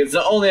 Like, it's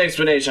the only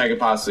explanation I could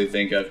possibly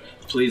think of.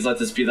 Please let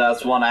this be the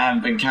last one. I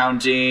haven't been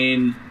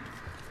counting.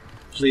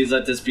 Please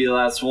let this be the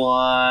last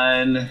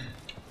one.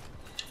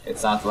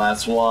 It's not the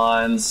last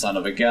one, son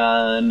of a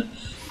gun.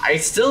 I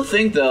still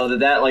think, though,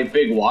 that like,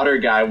 big water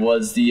guy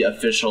was the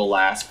official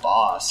last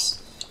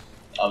boss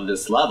of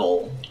this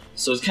level.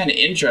 So it's kind of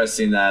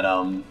interesting that,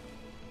 I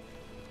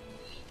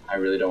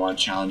really don't want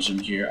to challenge him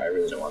here. I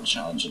really don't want to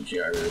challenge him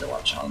here. I really don't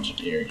want to challenge him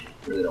here.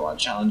 I really don't want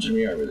to challenge him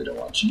here. I really don't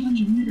want to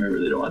challenge him here. I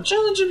really don't want to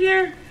challenge him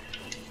here.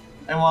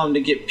 I want him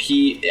to get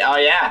Oh,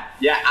 yeah.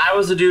 Yeah, I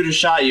was the dude who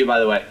shot you, by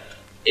the way.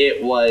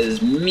 It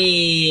was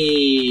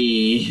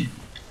me.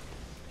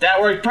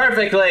 That worked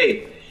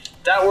perfectly.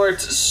 That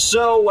worked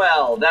so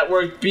well. That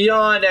worked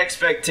beyond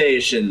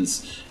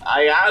expectations.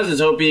 I was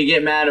just hoping he'd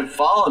get mad and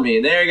follow me.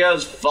 And there he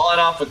goes, falling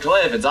off a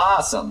cliff. It's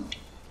awesome.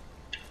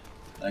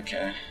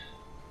 Okay.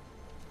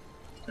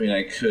 I mean,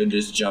 I could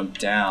just jump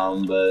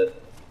down, but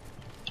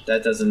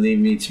that doesn't leave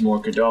me to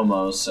more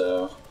Kodomo,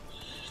 so...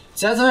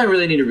 So that's what I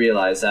really need to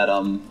realize, that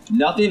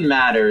nothing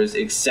matters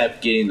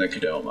except getting the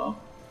Kodomo.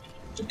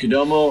 The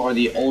Kodomo are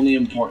the only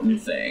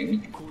important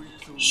thing.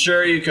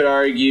 Sure, you could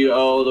argue,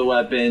 oh, the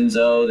weapons,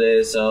 oh,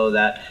 this, oh,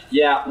 that.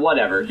 Yeah,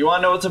 whatever. You want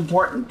to know what's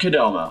important?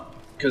 Kodomo.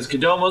 Because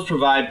Kodomos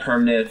provide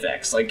permanent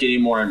effects, like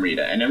getting more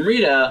Amrita. And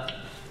Amrita...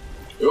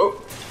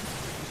 Oh,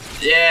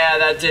 yeah,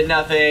 that did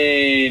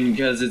nothing,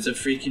 because it's a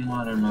freaking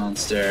water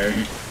monster.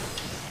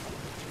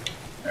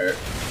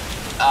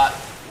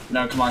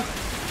 No, come on.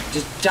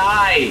 Just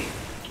die!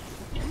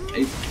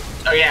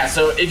 Oh yeah,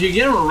 so if you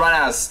get them to run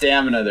out of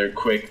stamina, they're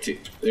quick to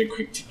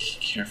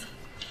careful.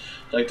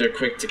 Like they're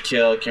quick to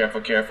kill,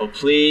 careful,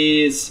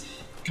 please.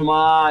 Come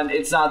on,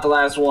 it's not the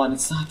last one,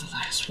 it's not the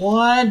last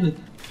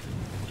one.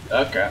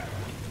 Okay.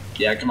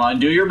 Yeah, come on,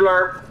 do your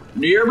blurp.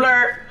 Do your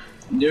blurp.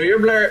 Do your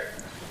blurp.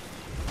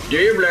 Do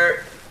your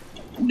blurp.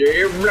 Do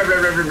your blurp,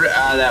 blurp, blurp, blurp.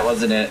 Ah, that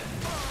wasn't it.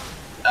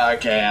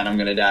 Okay, and I'm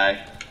gonna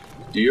die.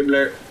 Do your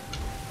blurp.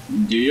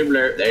 Do your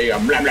blurp. There you go.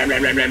 Blah, blah, blah,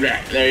 blah, blah, blah.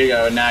 There you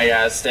go. Now you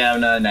have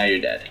stamina. Now you're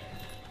dead.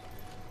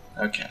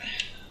 Okay.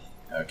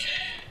 Okay.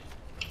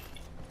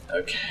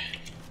 Okay.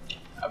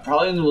 I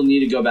probably will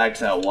need to go back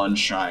to that one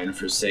shrine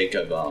for sake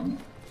of, that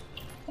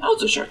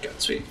was a shortcut.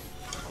 Sweet.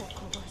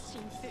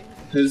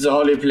 This is a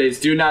holy place.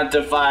 Do not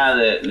defile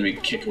it. Let me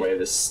kick away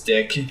the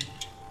stick.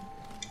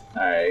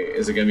 Alright.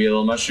 Is it going to be a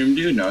little mushroom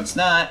dude? No, it's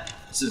not.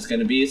 This is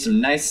going to be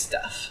some nice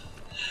stuff.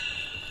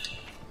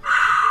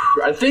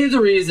 I think the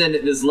reason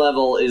this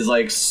level is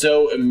like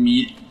so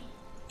immediate.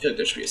 I feel like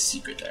there should be a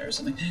secret there or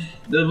something.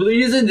 The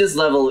reason this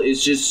level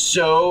is just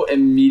so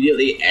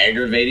immediately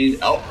aggravating.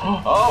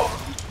 Oh.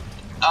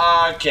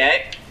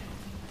 Okay.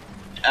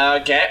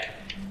 Okay.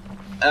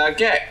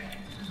 Okay.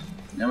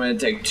 I'm gonna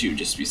take 2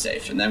 just to be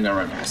safe, and then I'm gonna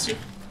run past you.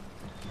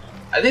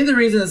 I think the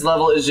reason this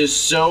level is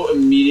just so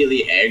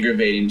immediately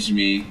aggravating to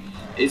me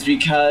is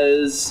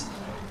because.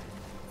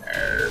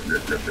 Blah,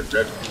 blah, blah,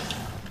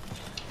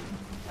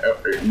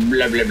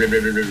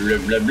 blah, blah,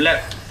 blah, blah.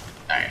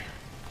 Alright.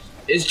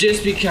 It's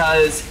just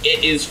because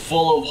it is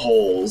full of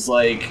holes.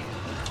 Like,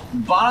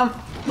 I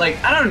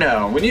don't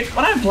know. When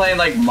I'm playing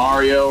like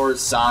Mario or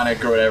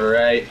Sonic or whatever,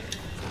 right?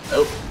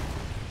 Oh.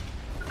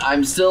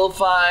 I'm still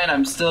fine.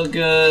 I'm still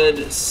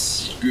good.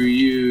 Screw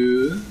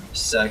you.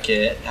 Suck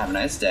it. Have a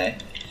nice day.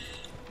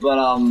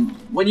 But,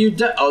 when you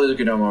die. Oh, there's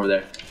a gnome over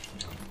there.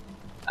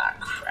 Ah,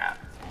 crap.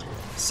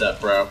 What's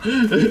up, bro?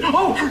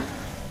 Oh!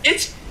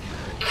 It's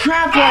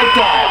crap like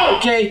that,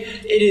 okay?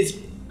 It is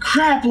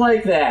crap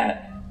like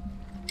that.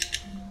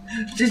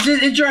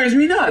 It drives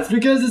me nuts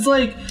because it's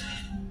like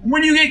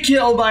when you get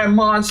killed by a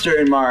monster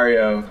in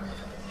Mario,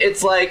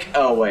 it's like,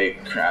 oh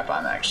wait, crap,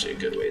 I'm actually a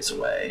good ways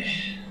away.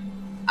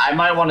 I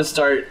might want to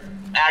start,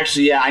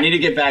 actually, yeah, I need to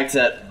get back to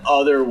that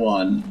other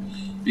one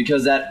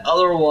because that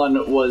other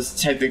one was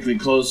technically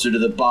closer to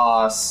the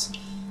boss,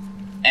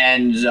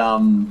 and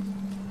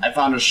I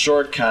found a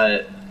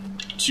shortcut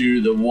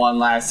to the one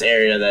last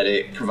area that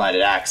it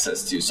provided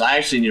access to, so I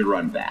actually need to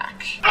run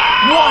back.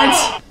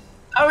 What?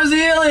 I was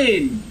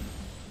healing!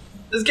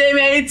 This game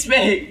hates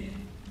me!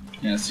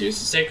 Yeah, so here's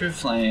the Sacred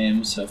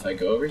Flame, so if I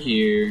go over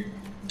here,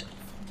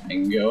 I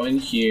can go in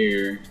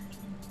here.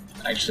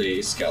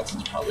 Actually,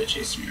 Skeleton's probably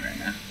chasing me right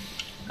now.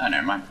 Oh,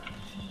 never mind.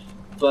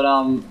 But,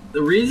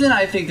 the reason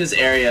I think this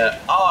area...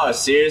 Oh,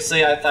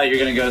 seriously? I thought you were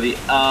gonna go the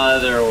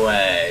other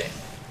way.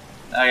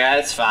 Okay,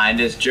 that's fine.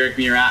 Just jerk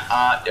me around.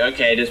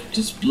 Okay,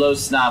 just blow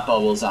snot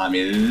bubbles on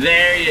me.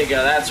 There you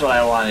go. That's what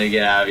I wanted to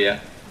get out of you.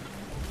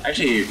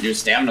 Actually, your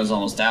stamina's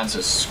almost down,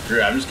 so screw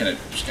it. I'm just gonna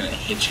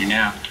hit you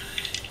now.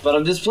 But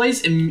I'm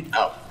displacing.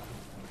 Oh,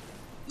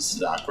 this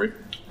is awkward.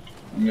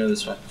 I'm gonna go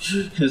this way.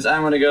 Because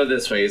I'm gonna go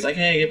this way. He's like,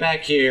 hey, get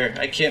back here.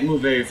 I can't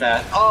move very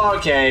fast. Oh,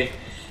 okay.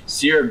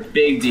 So you're a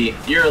big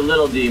you're a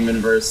little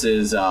demon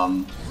versus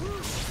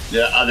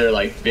the other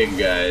like big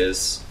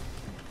guys.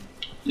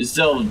 You're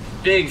still a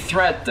big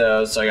threat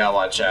though, so I gotta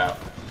watch out.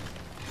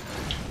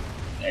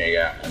 There you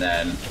go. And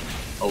then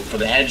hope for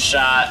the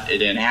headshot. It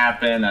didn't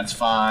happen. That's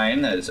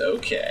fine. That is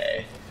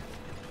okay.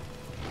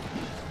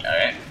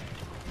 Alright.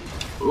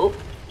 Oop.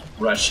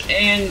 Rush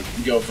in.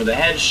 Go for the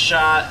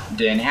headshot.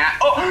 Didn't happen.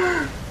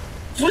 Oh!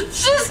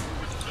 What's this?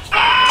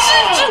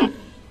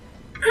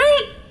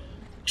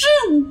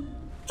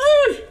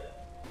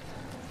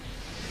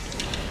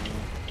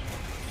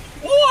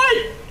 What?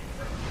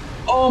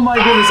 Oh my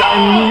goodness,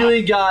 I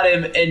immediately got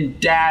him and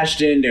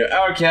dashed into it.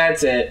 Okay,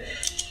 that's it.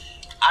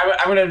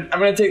 I'm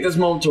gonna take this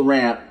moment to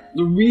rant.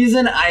 The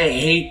reason I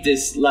hate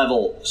this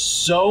level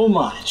so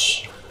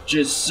much,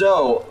 just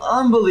so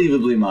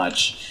unbelievably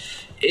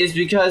much, is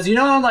because you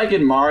know how like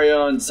in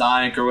Mario and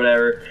Sonic or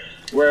whatever,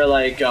 where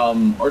like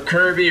or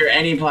Kirby or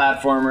any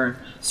platformer,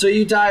 so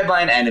you die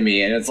by an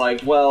enemy and it's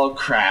like, well,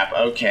 crap,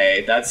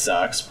 okay, that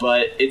sucks,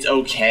 but it's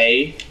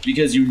okay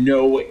because you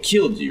know what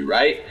killed you,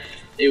 right?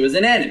 It was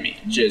an enemy.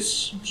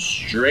 Just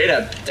straight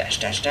up, dash,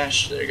 dash,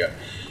 dash, there you go.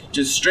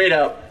 Just straight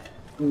up,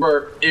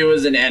 burp, it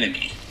was an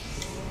enemy.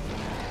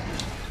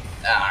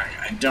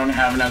 I don't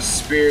have enough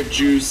spirit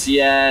juice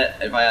yet.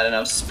 If I had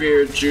enough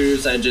spirit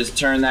juice, I'd just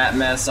turn that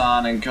mess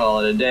on and call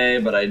it a day,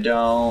 but I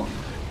don't.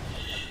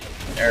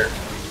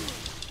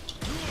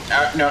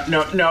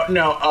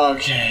 No.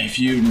 Okay, if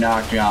you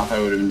knocked me off, I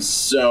would have been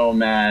so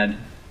mad.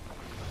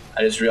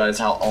 I just realized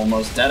how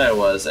almost dead I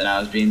was, and I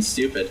was being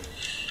stupid.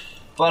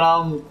 But,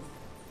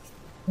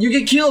 you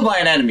get killed by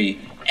an enemy,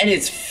 and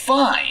it's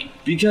fine,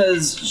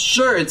 because,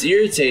 sure, it's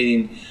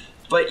irritating,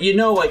 but you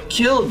know what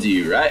killed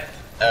you, right?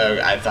 Oh,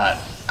 I thought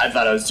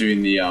I was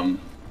doing the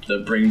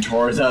bring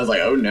towards. I was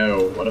like, oh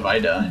no, what have I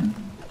done?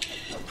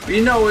 But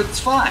you know it's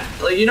fine.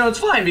 Like, you know it's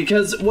fine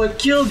because what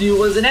killed you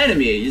was an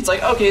enemy. It's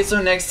like, okay,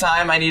 so next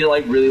time I need to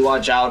like really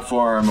watch out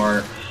for him,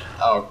 or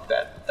oh,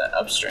 that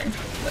upstring.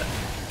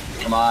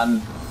 Come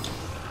on.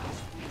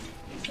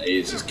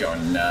 He's just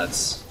going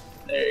nuts.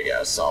 There you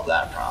go, solve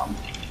that problem.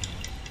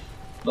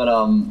 But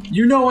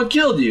you know what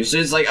killed you, so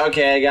it's like,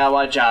 okay, I gotta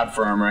watch out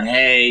for him, or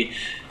hey,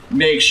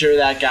 make sure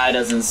that guy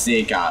doesn't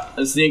sneak up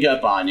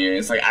on you.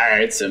 It's like,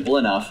 alright, simple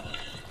enough.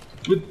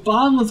 With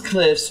Bottomless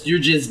Cliffs, you're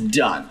just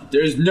done.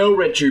 There's no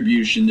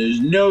retribution, there's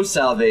no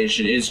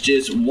salvation, it's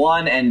just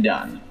one and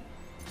done.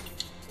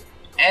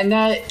 And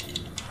that,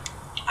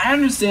 I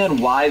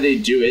understand why they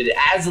do it. It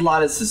adds a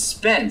lot of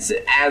suspense,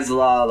 it adds a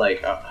lot of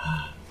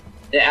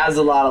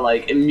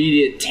like,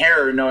 immediate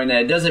terror knowing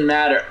that it doesn't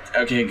matter.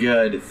 Okay,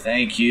 good,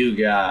 thank you,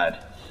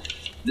 God.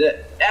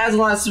 That adds a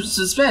lot of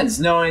suspense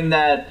knowing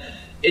that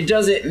it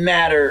doesn't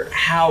matter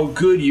how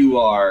good you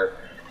are.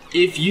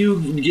 If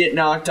you get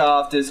knocked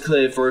off this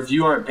cliff, or if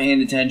you aren't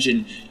paying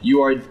attention,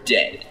 you are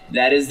dead.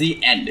 That is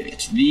the end of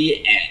it.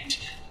 The end.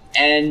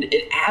 And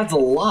it adds a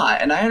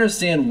lot, and I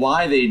understand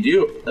why they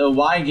do,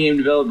 why game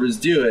developers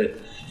do it.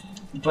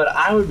 But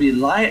I would be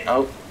lying.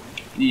 Oh,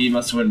 he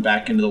must have went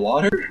back into the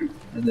water,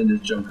 and then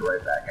just jumped right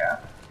back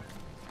out.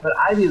 But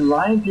I'd be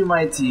lying through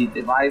my teeth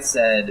if I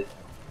said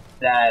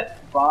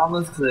that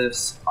Bottomless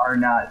Cliffs are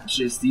not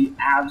just the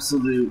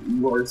absolute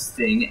worst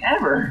thing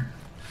ever.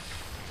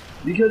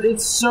 Because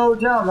it's so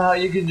dumb how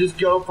you can just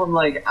go from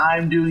like,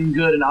 I'm doing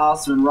good and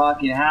awesome and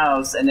rocking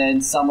house, and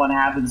then someone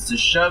happens to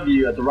shove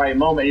you at the right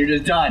moment, and you're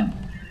just done.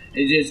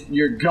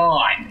 You're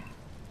gone.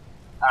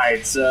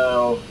 Alright,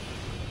 so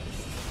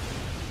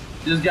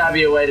there's gotta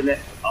be a way to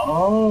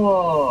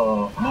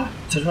oh,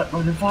 touch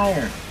weapon and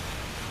fire.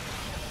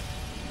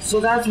 So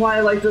that's why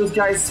like those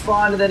guys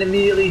spawned and then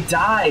immediately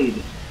died.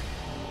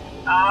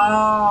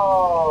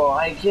 Oh,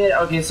 I get it.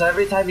 Okay, so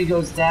every time he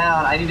goes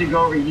down, I need to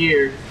go over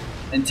here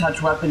and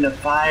touch weapon to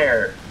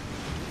fire.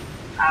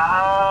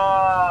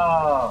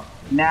 Oh,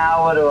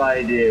 now what do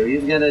I do?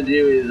 He's gonna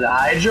do his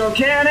hydro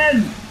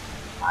cannon.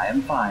 I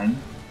am fine.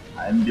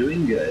 I am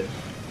doing good.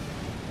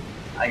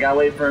 I gotta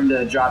wait for him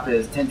to drop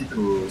his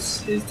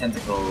tentacles.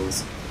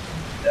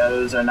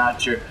 Those are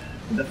not your.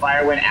 The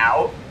fire went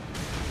out.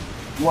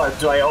 What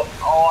do I?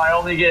 Oh, I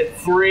only get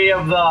 3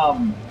 of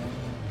them.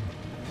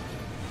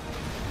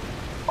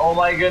 Oh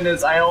my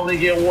goodness! I only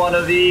get 1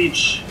 of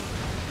each.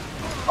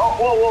 Oh,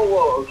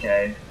 whoa,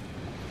 okay.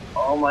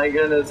 Oh my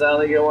goodness, I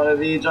only get 1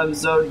 of each, I'm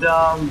so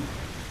dumb.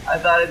 I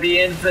thought it'd be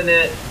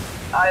infinite.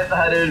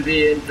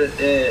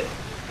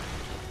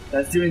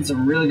 That's doing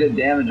some really good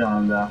damage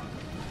on him though.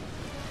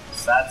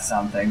 So that's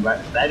something,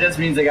 but that just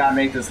means I gotta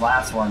make this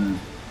last one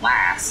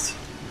last.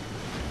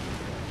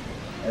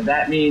 And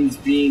that means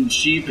being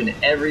cheap in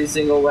every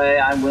single way.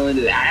 I'm willing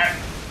to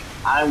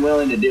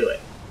do it.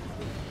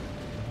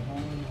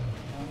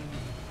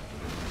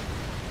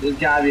 There's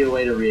gotta be a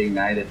way to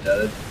reignite it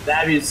though.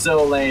 That'd be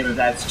so lame if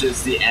that's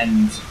just the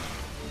end.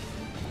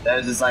 That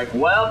is just like,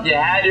 well, you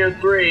had your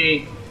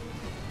 3.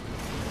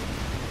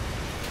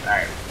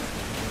 Alright.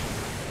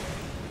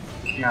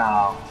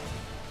 God.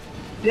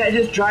 Yeah, it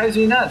just drives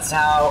me nuts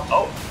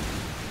how,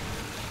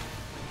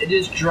 it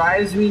just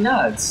drives me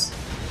nuts.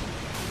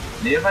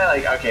 Maybe if I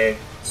like, okay,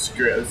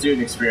 screw it, let's do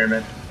an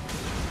experiment.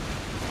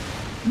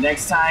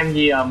 Next time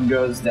he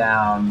goes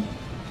down.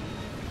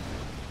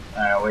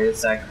 Alright, wait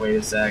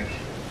a sec.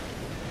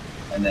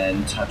 And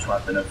then touch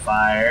weapon of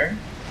fire.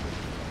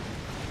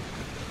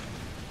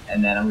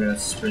 And then I'm gonna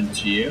sprint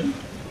to you.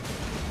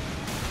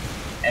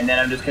 And then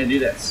I'm just gonna do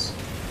this.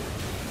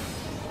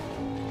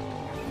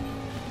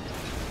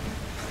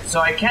 So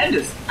I can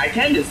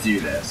just do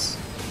this.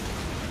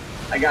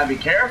 I gotta be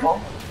careful.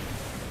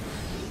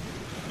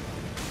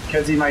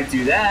 Because he might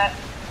do that.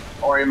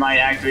 Or he might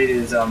activate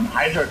his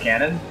hydro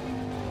cannon.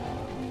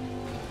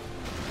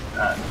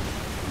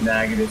 And then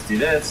I can just do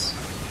this.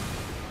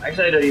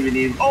 Actually, I don't even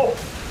need. Oh!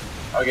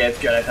 Okay, it's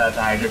good. I thought it's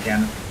a hydro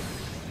cannon.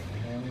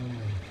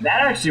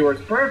 That actually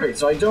works perfect,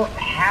 so I don't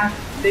have.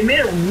 They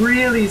made it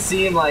really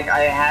seem like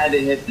I had to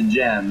hit the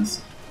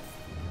gems.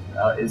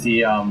 Is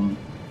he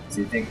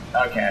think?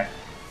 Okay.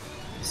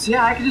 So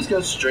yeah, I can just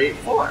go straight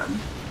for him.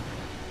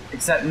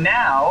 Except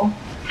now,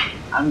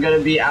 I'm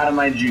gonna be out of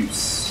my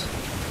juice.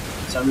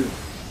 So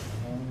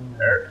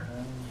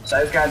So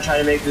I just gotta try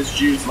to make this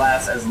juice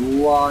last as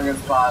long as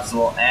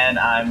possible, and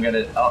I'm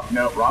gonna. Oh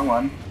no, wrong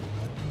one.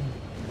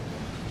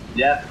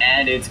 Yep,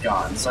 and it's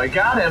gone. So I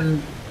got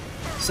him.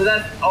 So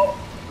that. Oh,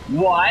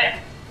 what?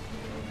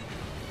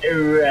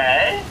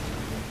 Right?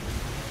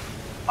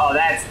 Oh,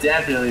 that's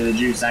definitely the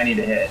juice I need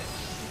to hit.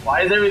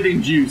 Why is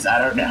everything juice? I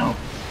don't know.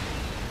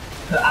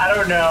 I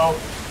don't know.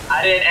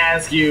 I didn't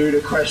ask you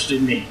to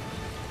question me.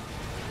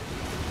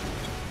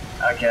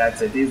 Okay, that's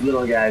it. These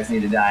little guys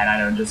need to die, and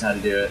I know just how to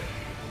do it.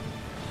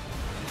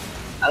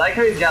 I like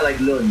how he's got like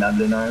little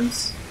nubbin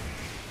arms.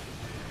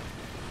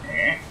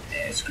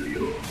 Screw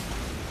you.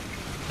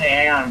 Hey,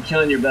 hang on, I'm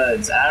killing your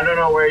buds. I don't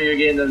know where you're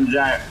getting them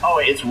giant. Oh,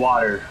 wait, it's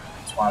water.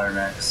 It's water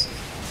next.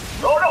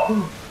 Oh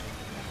no!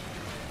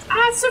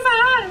 I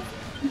survived!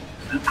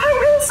 I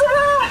will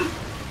survive!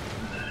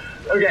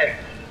 Okay,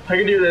 I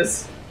can do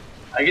this.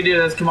 I can do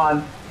this. Come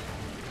on.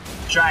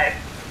 Try it.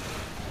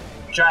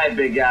 Try it,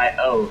 big guy.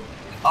 Oh,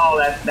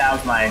 that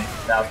was my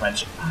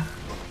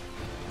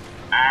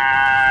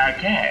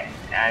okay,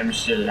 I'm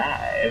still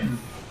alive.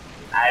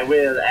 I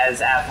will,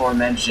 as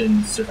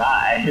aforementioned,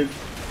 survive.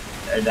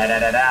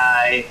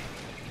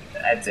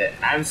 That's it.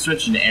 I'm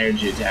switching to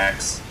energy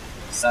attacks.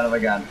 Son of a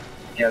gun.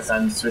 Guess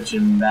I'm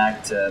switching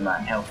back to my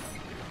health.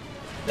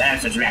 Then I'm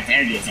switching back to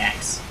energy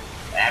attacks.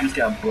 I'm just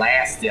gonna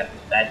blast you.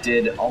 That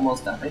did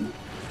almost nothing.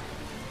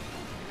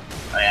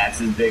 Oh yeah, that's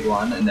his big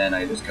one, and then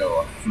I just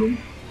go floom.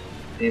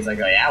 He's like,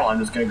 oh yeah, well I'm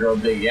just gonna grow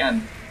big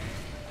again.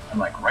 I'm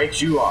like,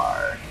 right you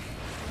are.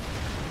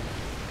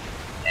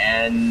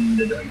 And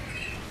the doink.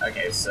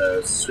 Okay,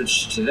 so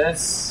switch to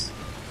this.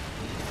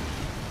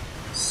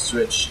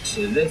 Switch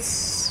to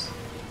this.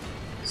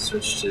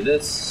 Switch to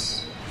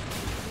this.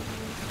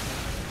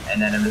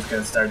 And then I'm just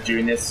gonna start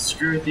doing this to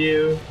screw with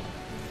you.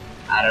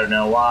 I don't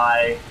know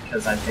why,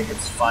 because I think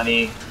it's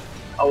funny.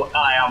 Oh,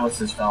 I almost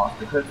just fell off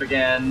the cliff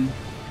again.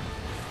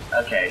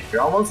 Okay,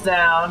 you're almost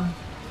down.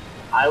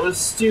 I was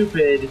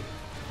stupid.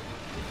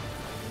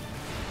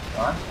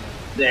 Huh?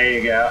 There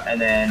you go, and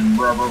then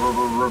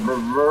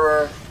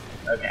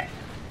okay.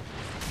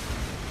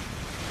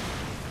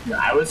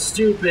 I was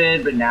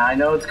stupid, but now I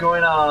know what's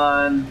going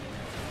on.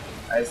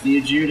 I just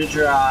need you to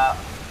drop.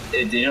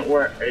 It didn't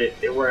work.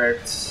 It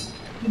worked,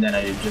 and then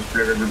I just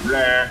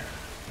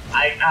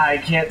I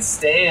can't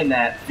stay in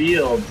that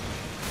field.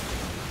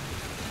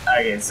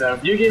 Okay, so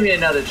if you give me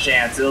another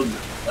chance, it'll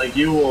like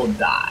you will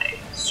die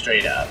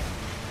straight up.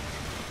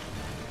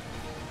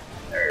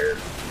 There.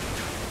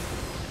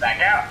 Back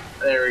out.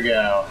 There we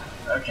go.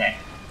 Okay.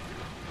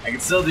 I can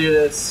still do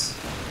this.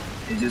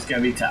 It's just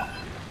gonna be tough.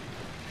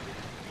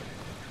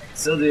 I can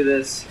still do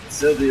this.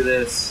 Still do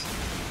this.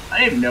 I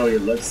don't even know what he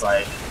looks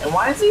like. And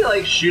why does he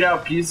like shoot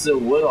out pieces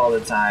of wood all the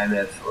time?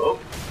 If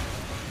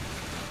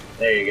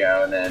there you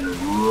go, and then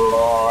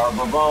roar,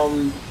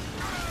 boom.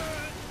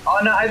 Oh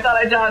no! I thought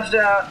I dodged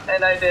out,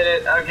 and I did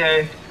it.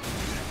 Okay.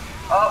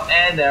 Oh,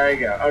 and there we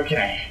go.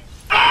 Okay.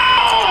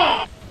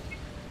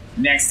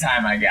 Next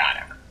time I got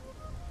him.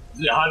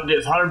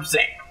 100%.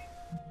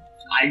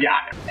 I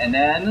got him. And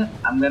then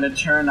I'm gonna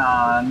turn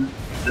on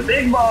the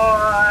big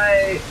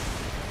boy,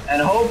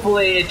 and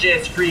hopefully it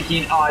just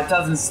freaking. Oh, it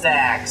doesn't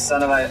stack.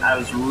 Son of a! I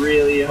was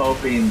really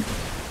hoping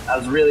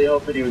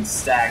he would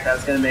stack.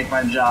 That's gonna make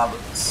my job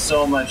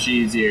so much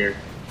easier.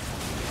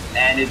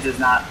 And it does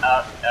not.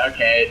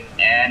 Okay.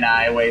 And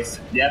I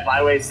wasted. Yep,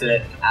 I wasted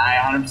it. I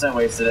 100%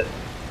 wasted it.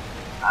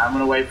 I'm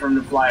gonna wait for him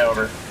to fly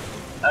over.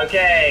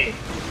 Okay.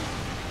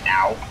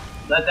 Ow.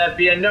 Let that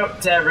be a note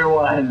to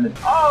everyone.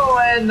 Oh,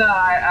 and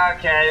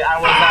okay, I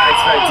was not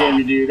expecting him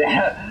to do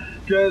that.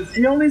 Because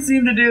he only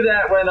seemed to do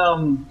that when I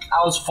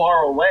was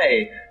far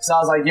away. So I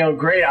was like,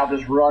 great, I'll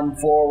just run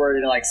forward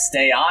and like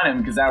stay on him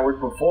because that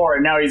worked before.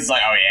 And now he's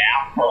like, oh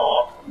yeah.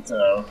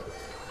 So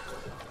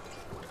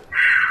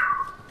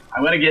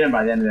I'm gonna get him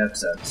by the end of the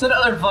episode. So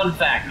another fun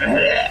fact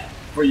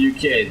for you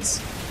kids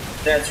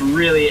that's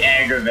really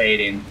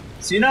aggravating.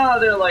 So you know how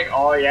they're like,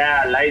 oh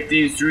yeah, light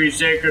these 3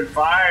 sacred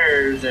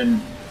fires and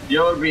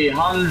you'll be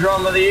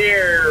humdrum of the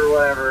year or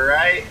whatever,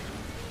 right?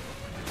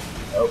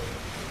 Oh.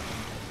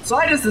 So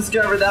I just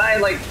discovered that I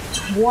had like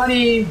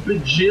 20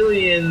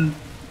 bajillion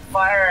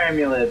fire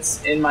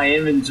amulets in my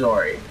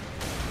inventory.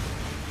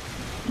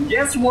 And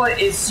guess what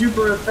is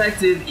super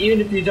effective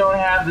even if you don't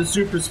have the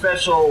super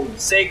special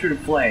sacred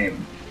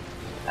flame?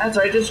 That's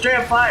right, just straight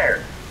up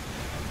fire.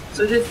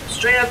 So just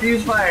straight up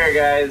use fire,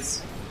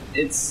 guys.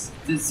 This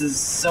is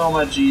so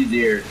much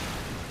easier.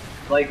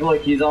 Like,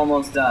 look, he's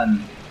almost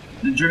done.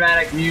 The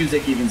dramatic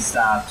music even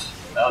stopped.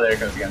 Oh, there it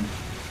goes again.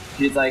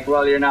 He's like,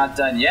 well, you're not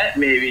done yet.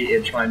 Maybe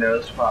itch my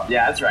nose.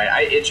 Yeah, that's right.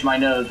 I itch my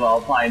nose while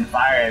applying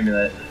fire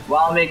amulet,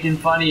 while making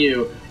fun of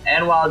you,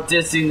 and while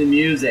dissing the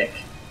music.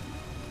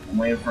 I'm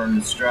waiting for him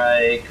to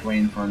strike,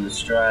 waiting for him to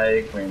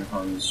strike, waiting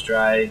for him to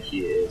strike.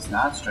 He is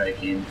not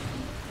striking.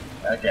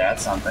 Okay,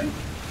 that's something.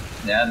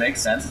 Yeah, it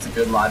makes sense. It's a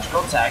good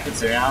logical attack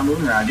considering how I'm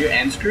moving around you.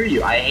 And screw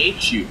you. I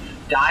hate you.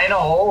 Die in a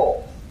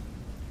hole.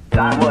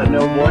 Die what?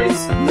 No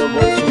voice? No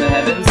voice from the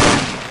heavens?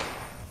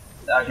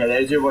 Okay,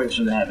 there's your voice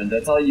from the heavens.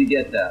 That's all you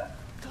get, though.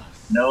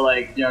 No,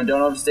 like, don't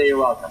overstay your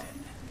welcome.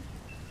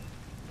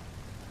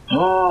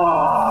 Oh,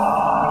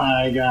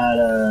 I got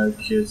a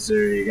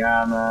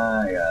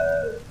Kusurigama. I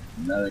got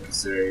another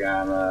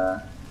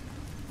Kusurigama.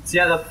 So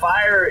yeah, the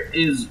fire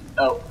is...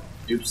 Oh,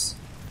 oops.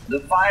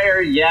 The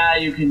fire, yeah,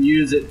 you can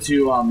use it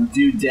to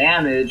do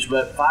damage,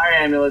 but fire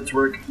amulets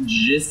work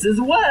just as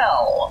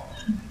well.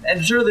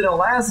 And sure, they don't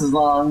last as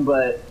long,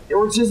 but it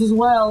works just as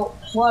well.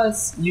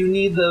 Plus, you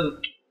need the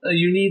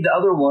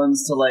other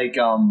ones to like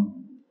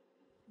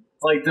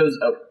those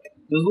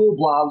little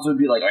blobs would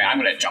be like, oh, yeah, I'm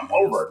gonna jump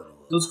over.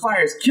 Those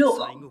fires kill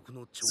them.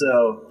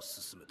 So,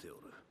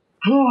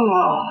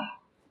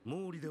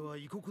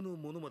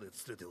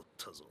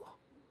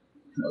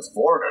 those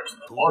foreigners in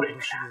the body.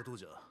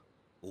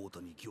 I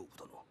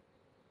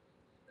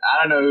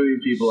don't know who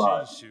these people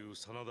are.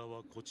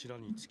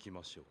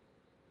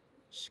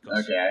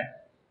 Okay.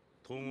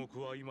 I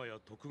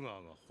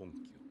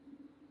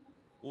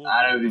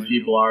don't know who these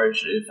people are,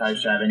 if I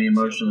should have any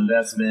emotional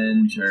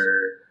investment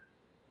or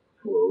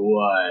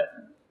what.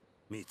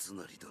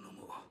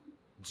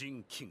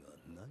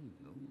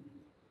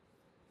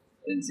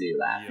 Is he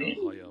laughing?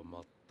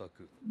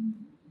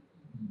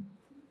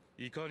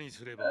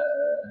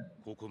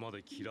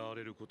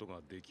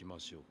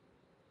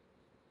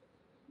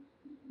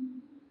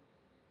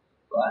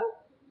 What?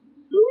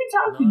 Who are we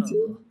talking to?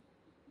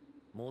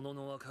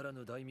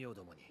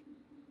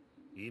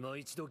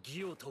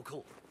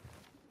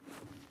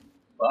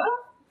 What?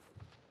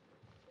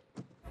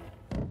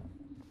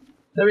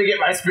 Let me get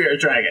my spirit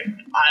dragon.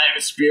 I am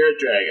a spirit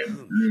dragon.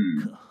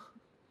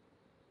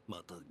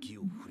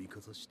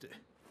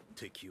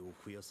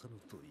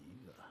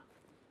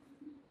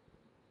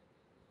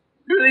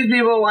 Who are these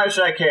people and why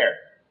should I care?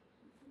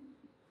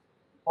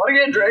 Want to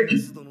get a drink?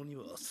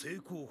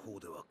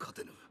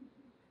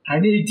 I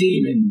need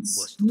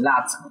demons.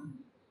 Lots of them.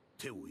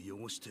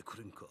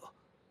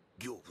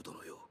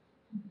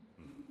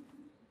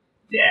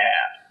 Yeah.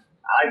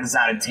 I like the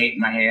sound of tape in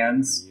my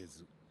hands.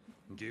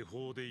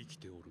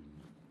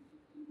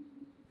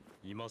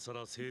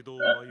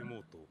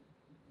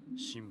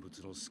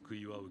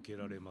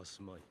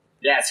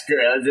 Yeah, screw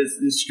it.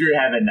 Screw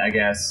heaven, I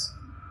guess.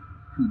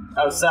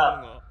 Oh, what's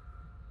up?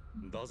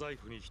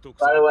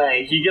 By the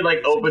way, he can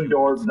like open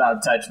doors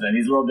without touching them.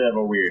 He's a little bit of a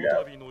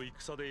weirdo.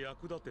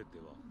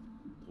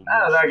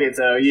 Oh, okay,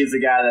 so he's the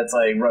guy that's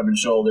like rubbing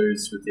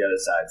shoulders with the other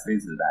side. So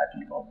these are the bad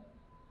people.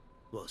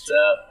 What's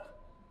up?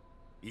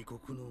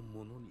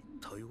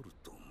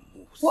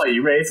 What,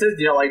 you racist?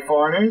 You don't like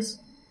foreigners?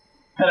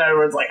 And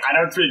everyone's like, I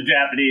don't speak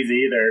Japanese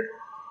either.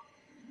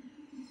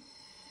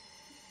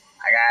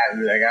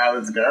 I got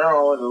this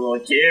girl with a little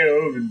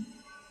cube.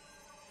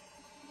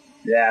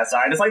 Yeah, so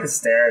I just like to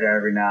stare at her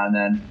every now and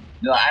then.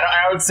 No, I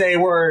don't say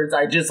words.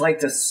 I just like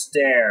to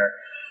stare.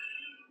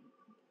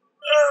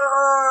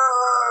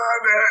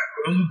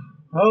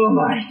 Oh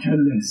my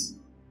goodness.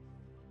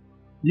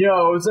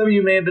 Yo, some of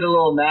you may have been a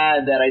little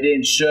mad that I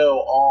didn't show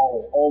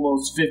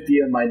almost 50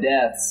 of my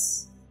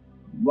deaths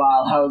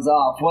while I was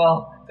off.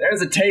 Well,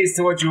 there's a taste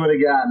of what you would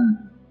have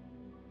gotten.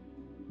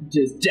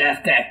 Just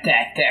death.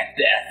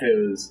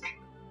 It was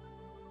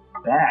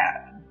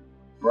bad.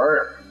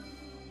 Burp.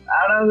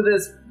 I don't know who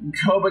this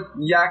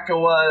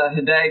Kobayakawa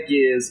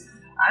Hideki is.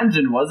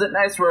 Anjin, was it?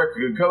 Nice work.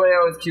 Kobe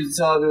always keeps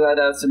telling me that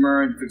I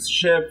submerge, fix the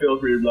ship, feel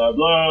free, blah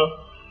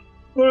blah.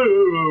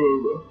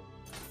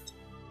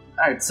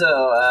 Alright,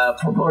 so,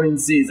 foreboding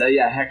seas.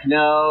 Yeah, heck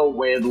no.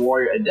 Way of the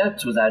Warrior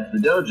Adept was added to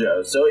the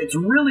dojo. So it's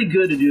really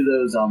good to do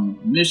those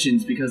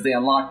missions because they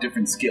unlock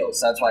different skills.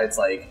 So that's why it's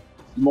like,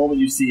 the moment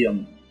you see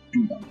them,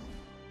 do them.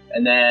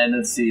 And then,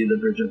 let's see, the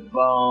Bridge of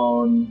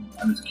Bone.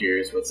 I'm just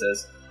curious, what's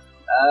this?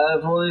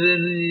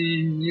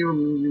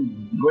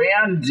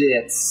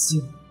 Bandits.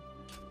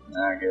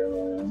 Okay,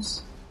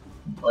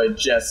 like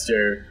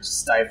Jester,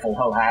 Stifle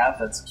Hohath,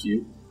 that's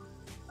cute.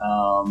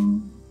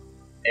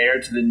 Heir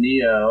to the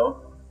Nioh.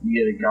 You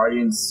get a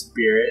Guardian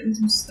Spirit and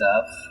some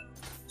stuff.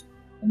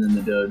 And then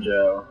the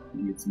dojo,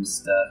 you get some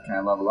stuff. Can I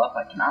level up?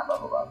 I cannot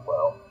level up.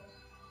 Well,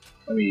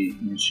 let me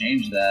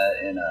change that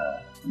and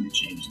let me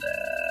change that.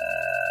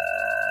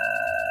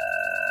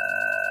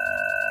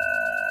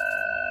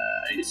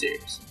 Are you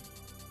serious?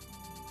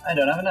 I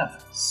don't have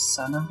enough.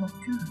 Son of a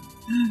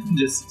gun.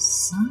 Just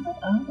son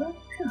of a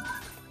gun.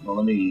 Well,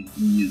 let me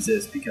use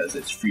this because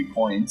it's free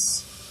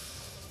points.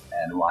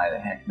 And why the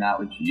heck not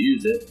would you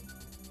use it?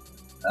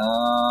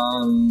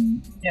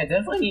 Yeah,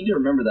 definitely need to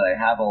remember that I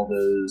have all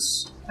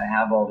those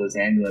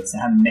amulets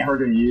that I'm never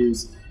going to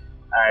use.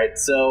 Alright,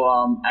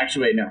 so,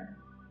 actually, wait, no.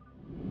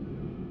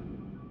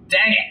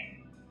 Dang it!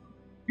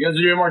 You guys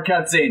are doing more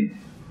cutscene.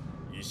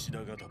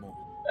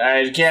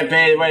 Alright, the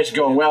campaign is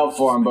going well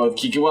for them. Both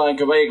Kikiwa and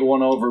Kobayaka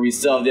won over. We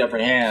still have the upper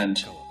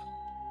hand.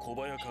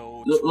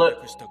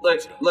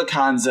 Look,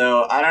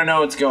 Hanzo. I don't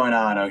know what's going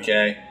on,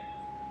 okay?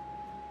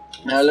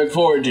 I look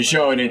forward to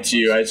showing it to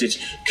you. It's just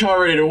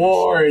covered in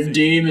war and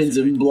demons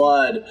and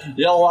blood.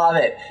 You'll love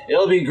it.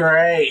 It'll be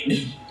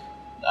great.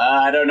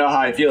 I don't know how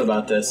I feel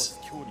about this.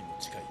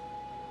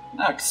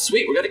 Oh,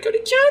 sweet. We're gonna go to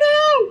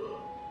Kyoto.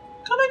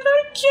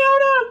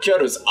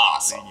 Kyoto's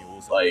awesome.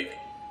 Like,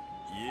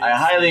 I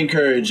highly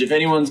encourage if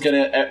anyone's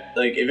gonna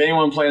if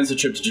anyone plans a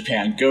trip to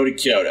Japan, go to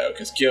Kyoto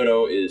because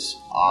Kyoto is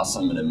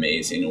awesome and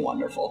amazing and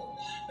wonderful.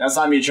 That's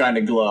not me trying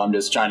to glow. I'm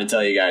just trying to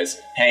tell you guys,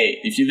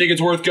 hey, if you think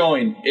it's worth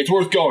going, it's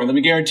worth going. Let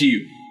me guarantee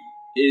you,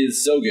 it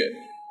is so good.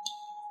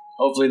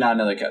 Hopefully not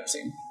another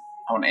cutscene.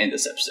 I want to end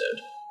this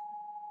episode.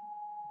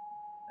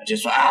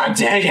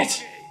 Dang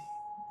it!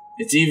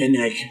 It's even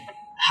like,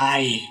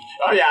 hi.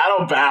 Oh yeah, I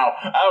don't bow.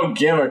 I don't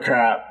give a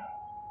crap.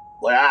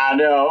 Like, I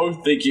know,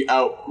 think you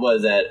out, what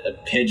is that, a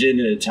pigeon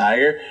and a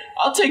tiger?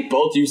 I'll take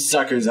both you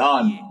suckers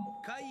on.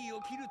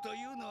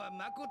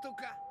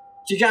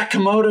 You got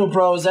Komodo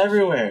bros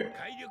everywhere.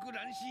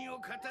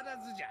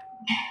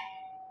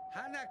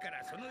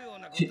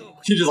 He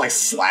just like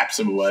slaps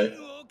him away.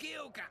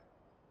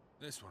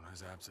 This one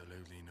has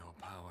absolutely no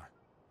power.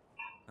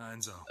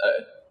 Hands up.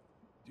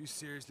 Do you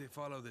seriously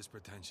follow this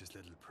pretentious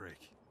little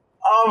prick?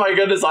 Oh my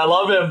goodness, I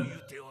love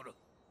him.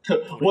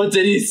 What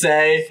did he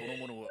say?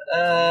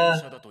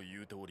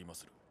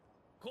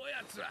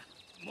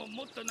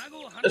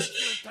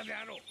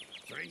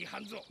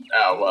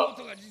 Oh well.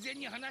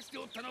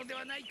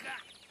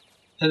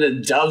 And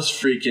then Dove's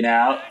freaking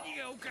out.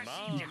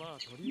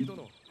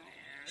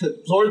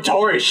 Lord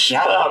Tori,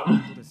 shut up.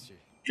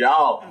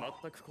 Go.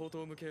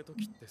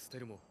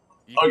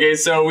 Okay,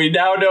 so we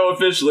now know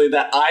officially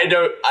that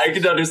I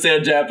can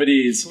understand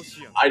Japanese.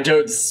 I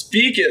don't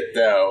speak it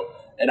though.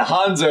 And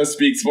Hanzo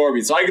speaks for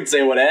me, so I can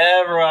say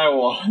whatever I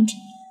want.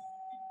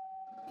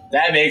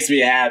 That makes me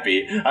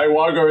happy. I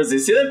walk over and say,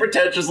 see that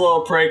pretentious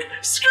little prick?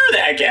 Screw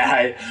that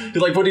guy.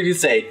 He's like, what did he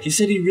say? He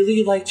said he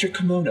really liked your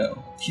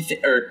kimono.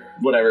 Or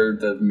whatever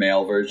the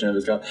male version of it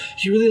is called.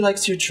 He really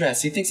likes your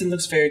dress. He thinks it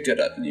looks very good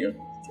on you.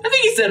 I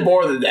think he said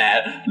more than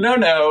that.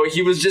 No,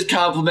 he was just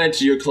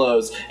complimenting your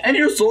clothes and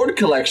your sword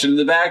collection in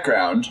the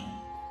background.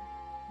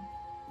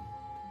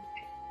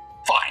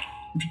 Fine.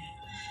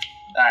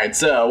 Alright,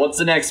 so what's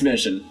the next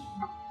mission?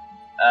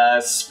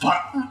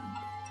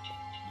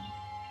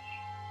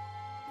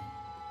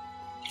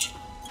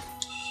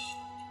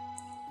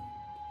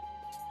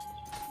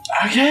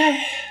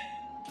 Okay.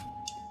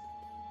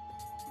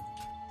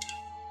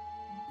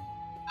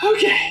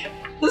 Okay.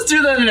 Let's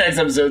do that in the next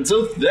episode.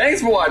 So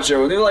thanks for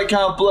watching. Leave a like,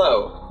 comment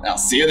below. I'll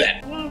see you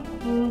then.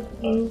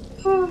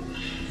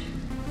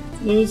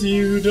 Close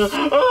you down.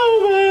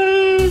 Oh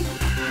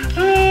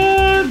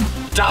man!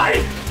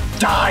 Die!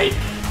 Die!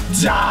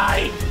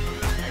 Die!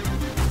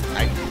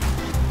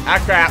 Ah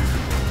crap.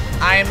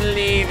 I'm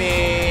leaving.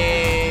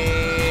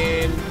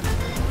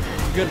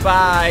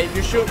 Goodbye. If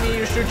you shoot me,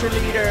 you shoot your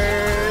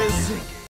leaders.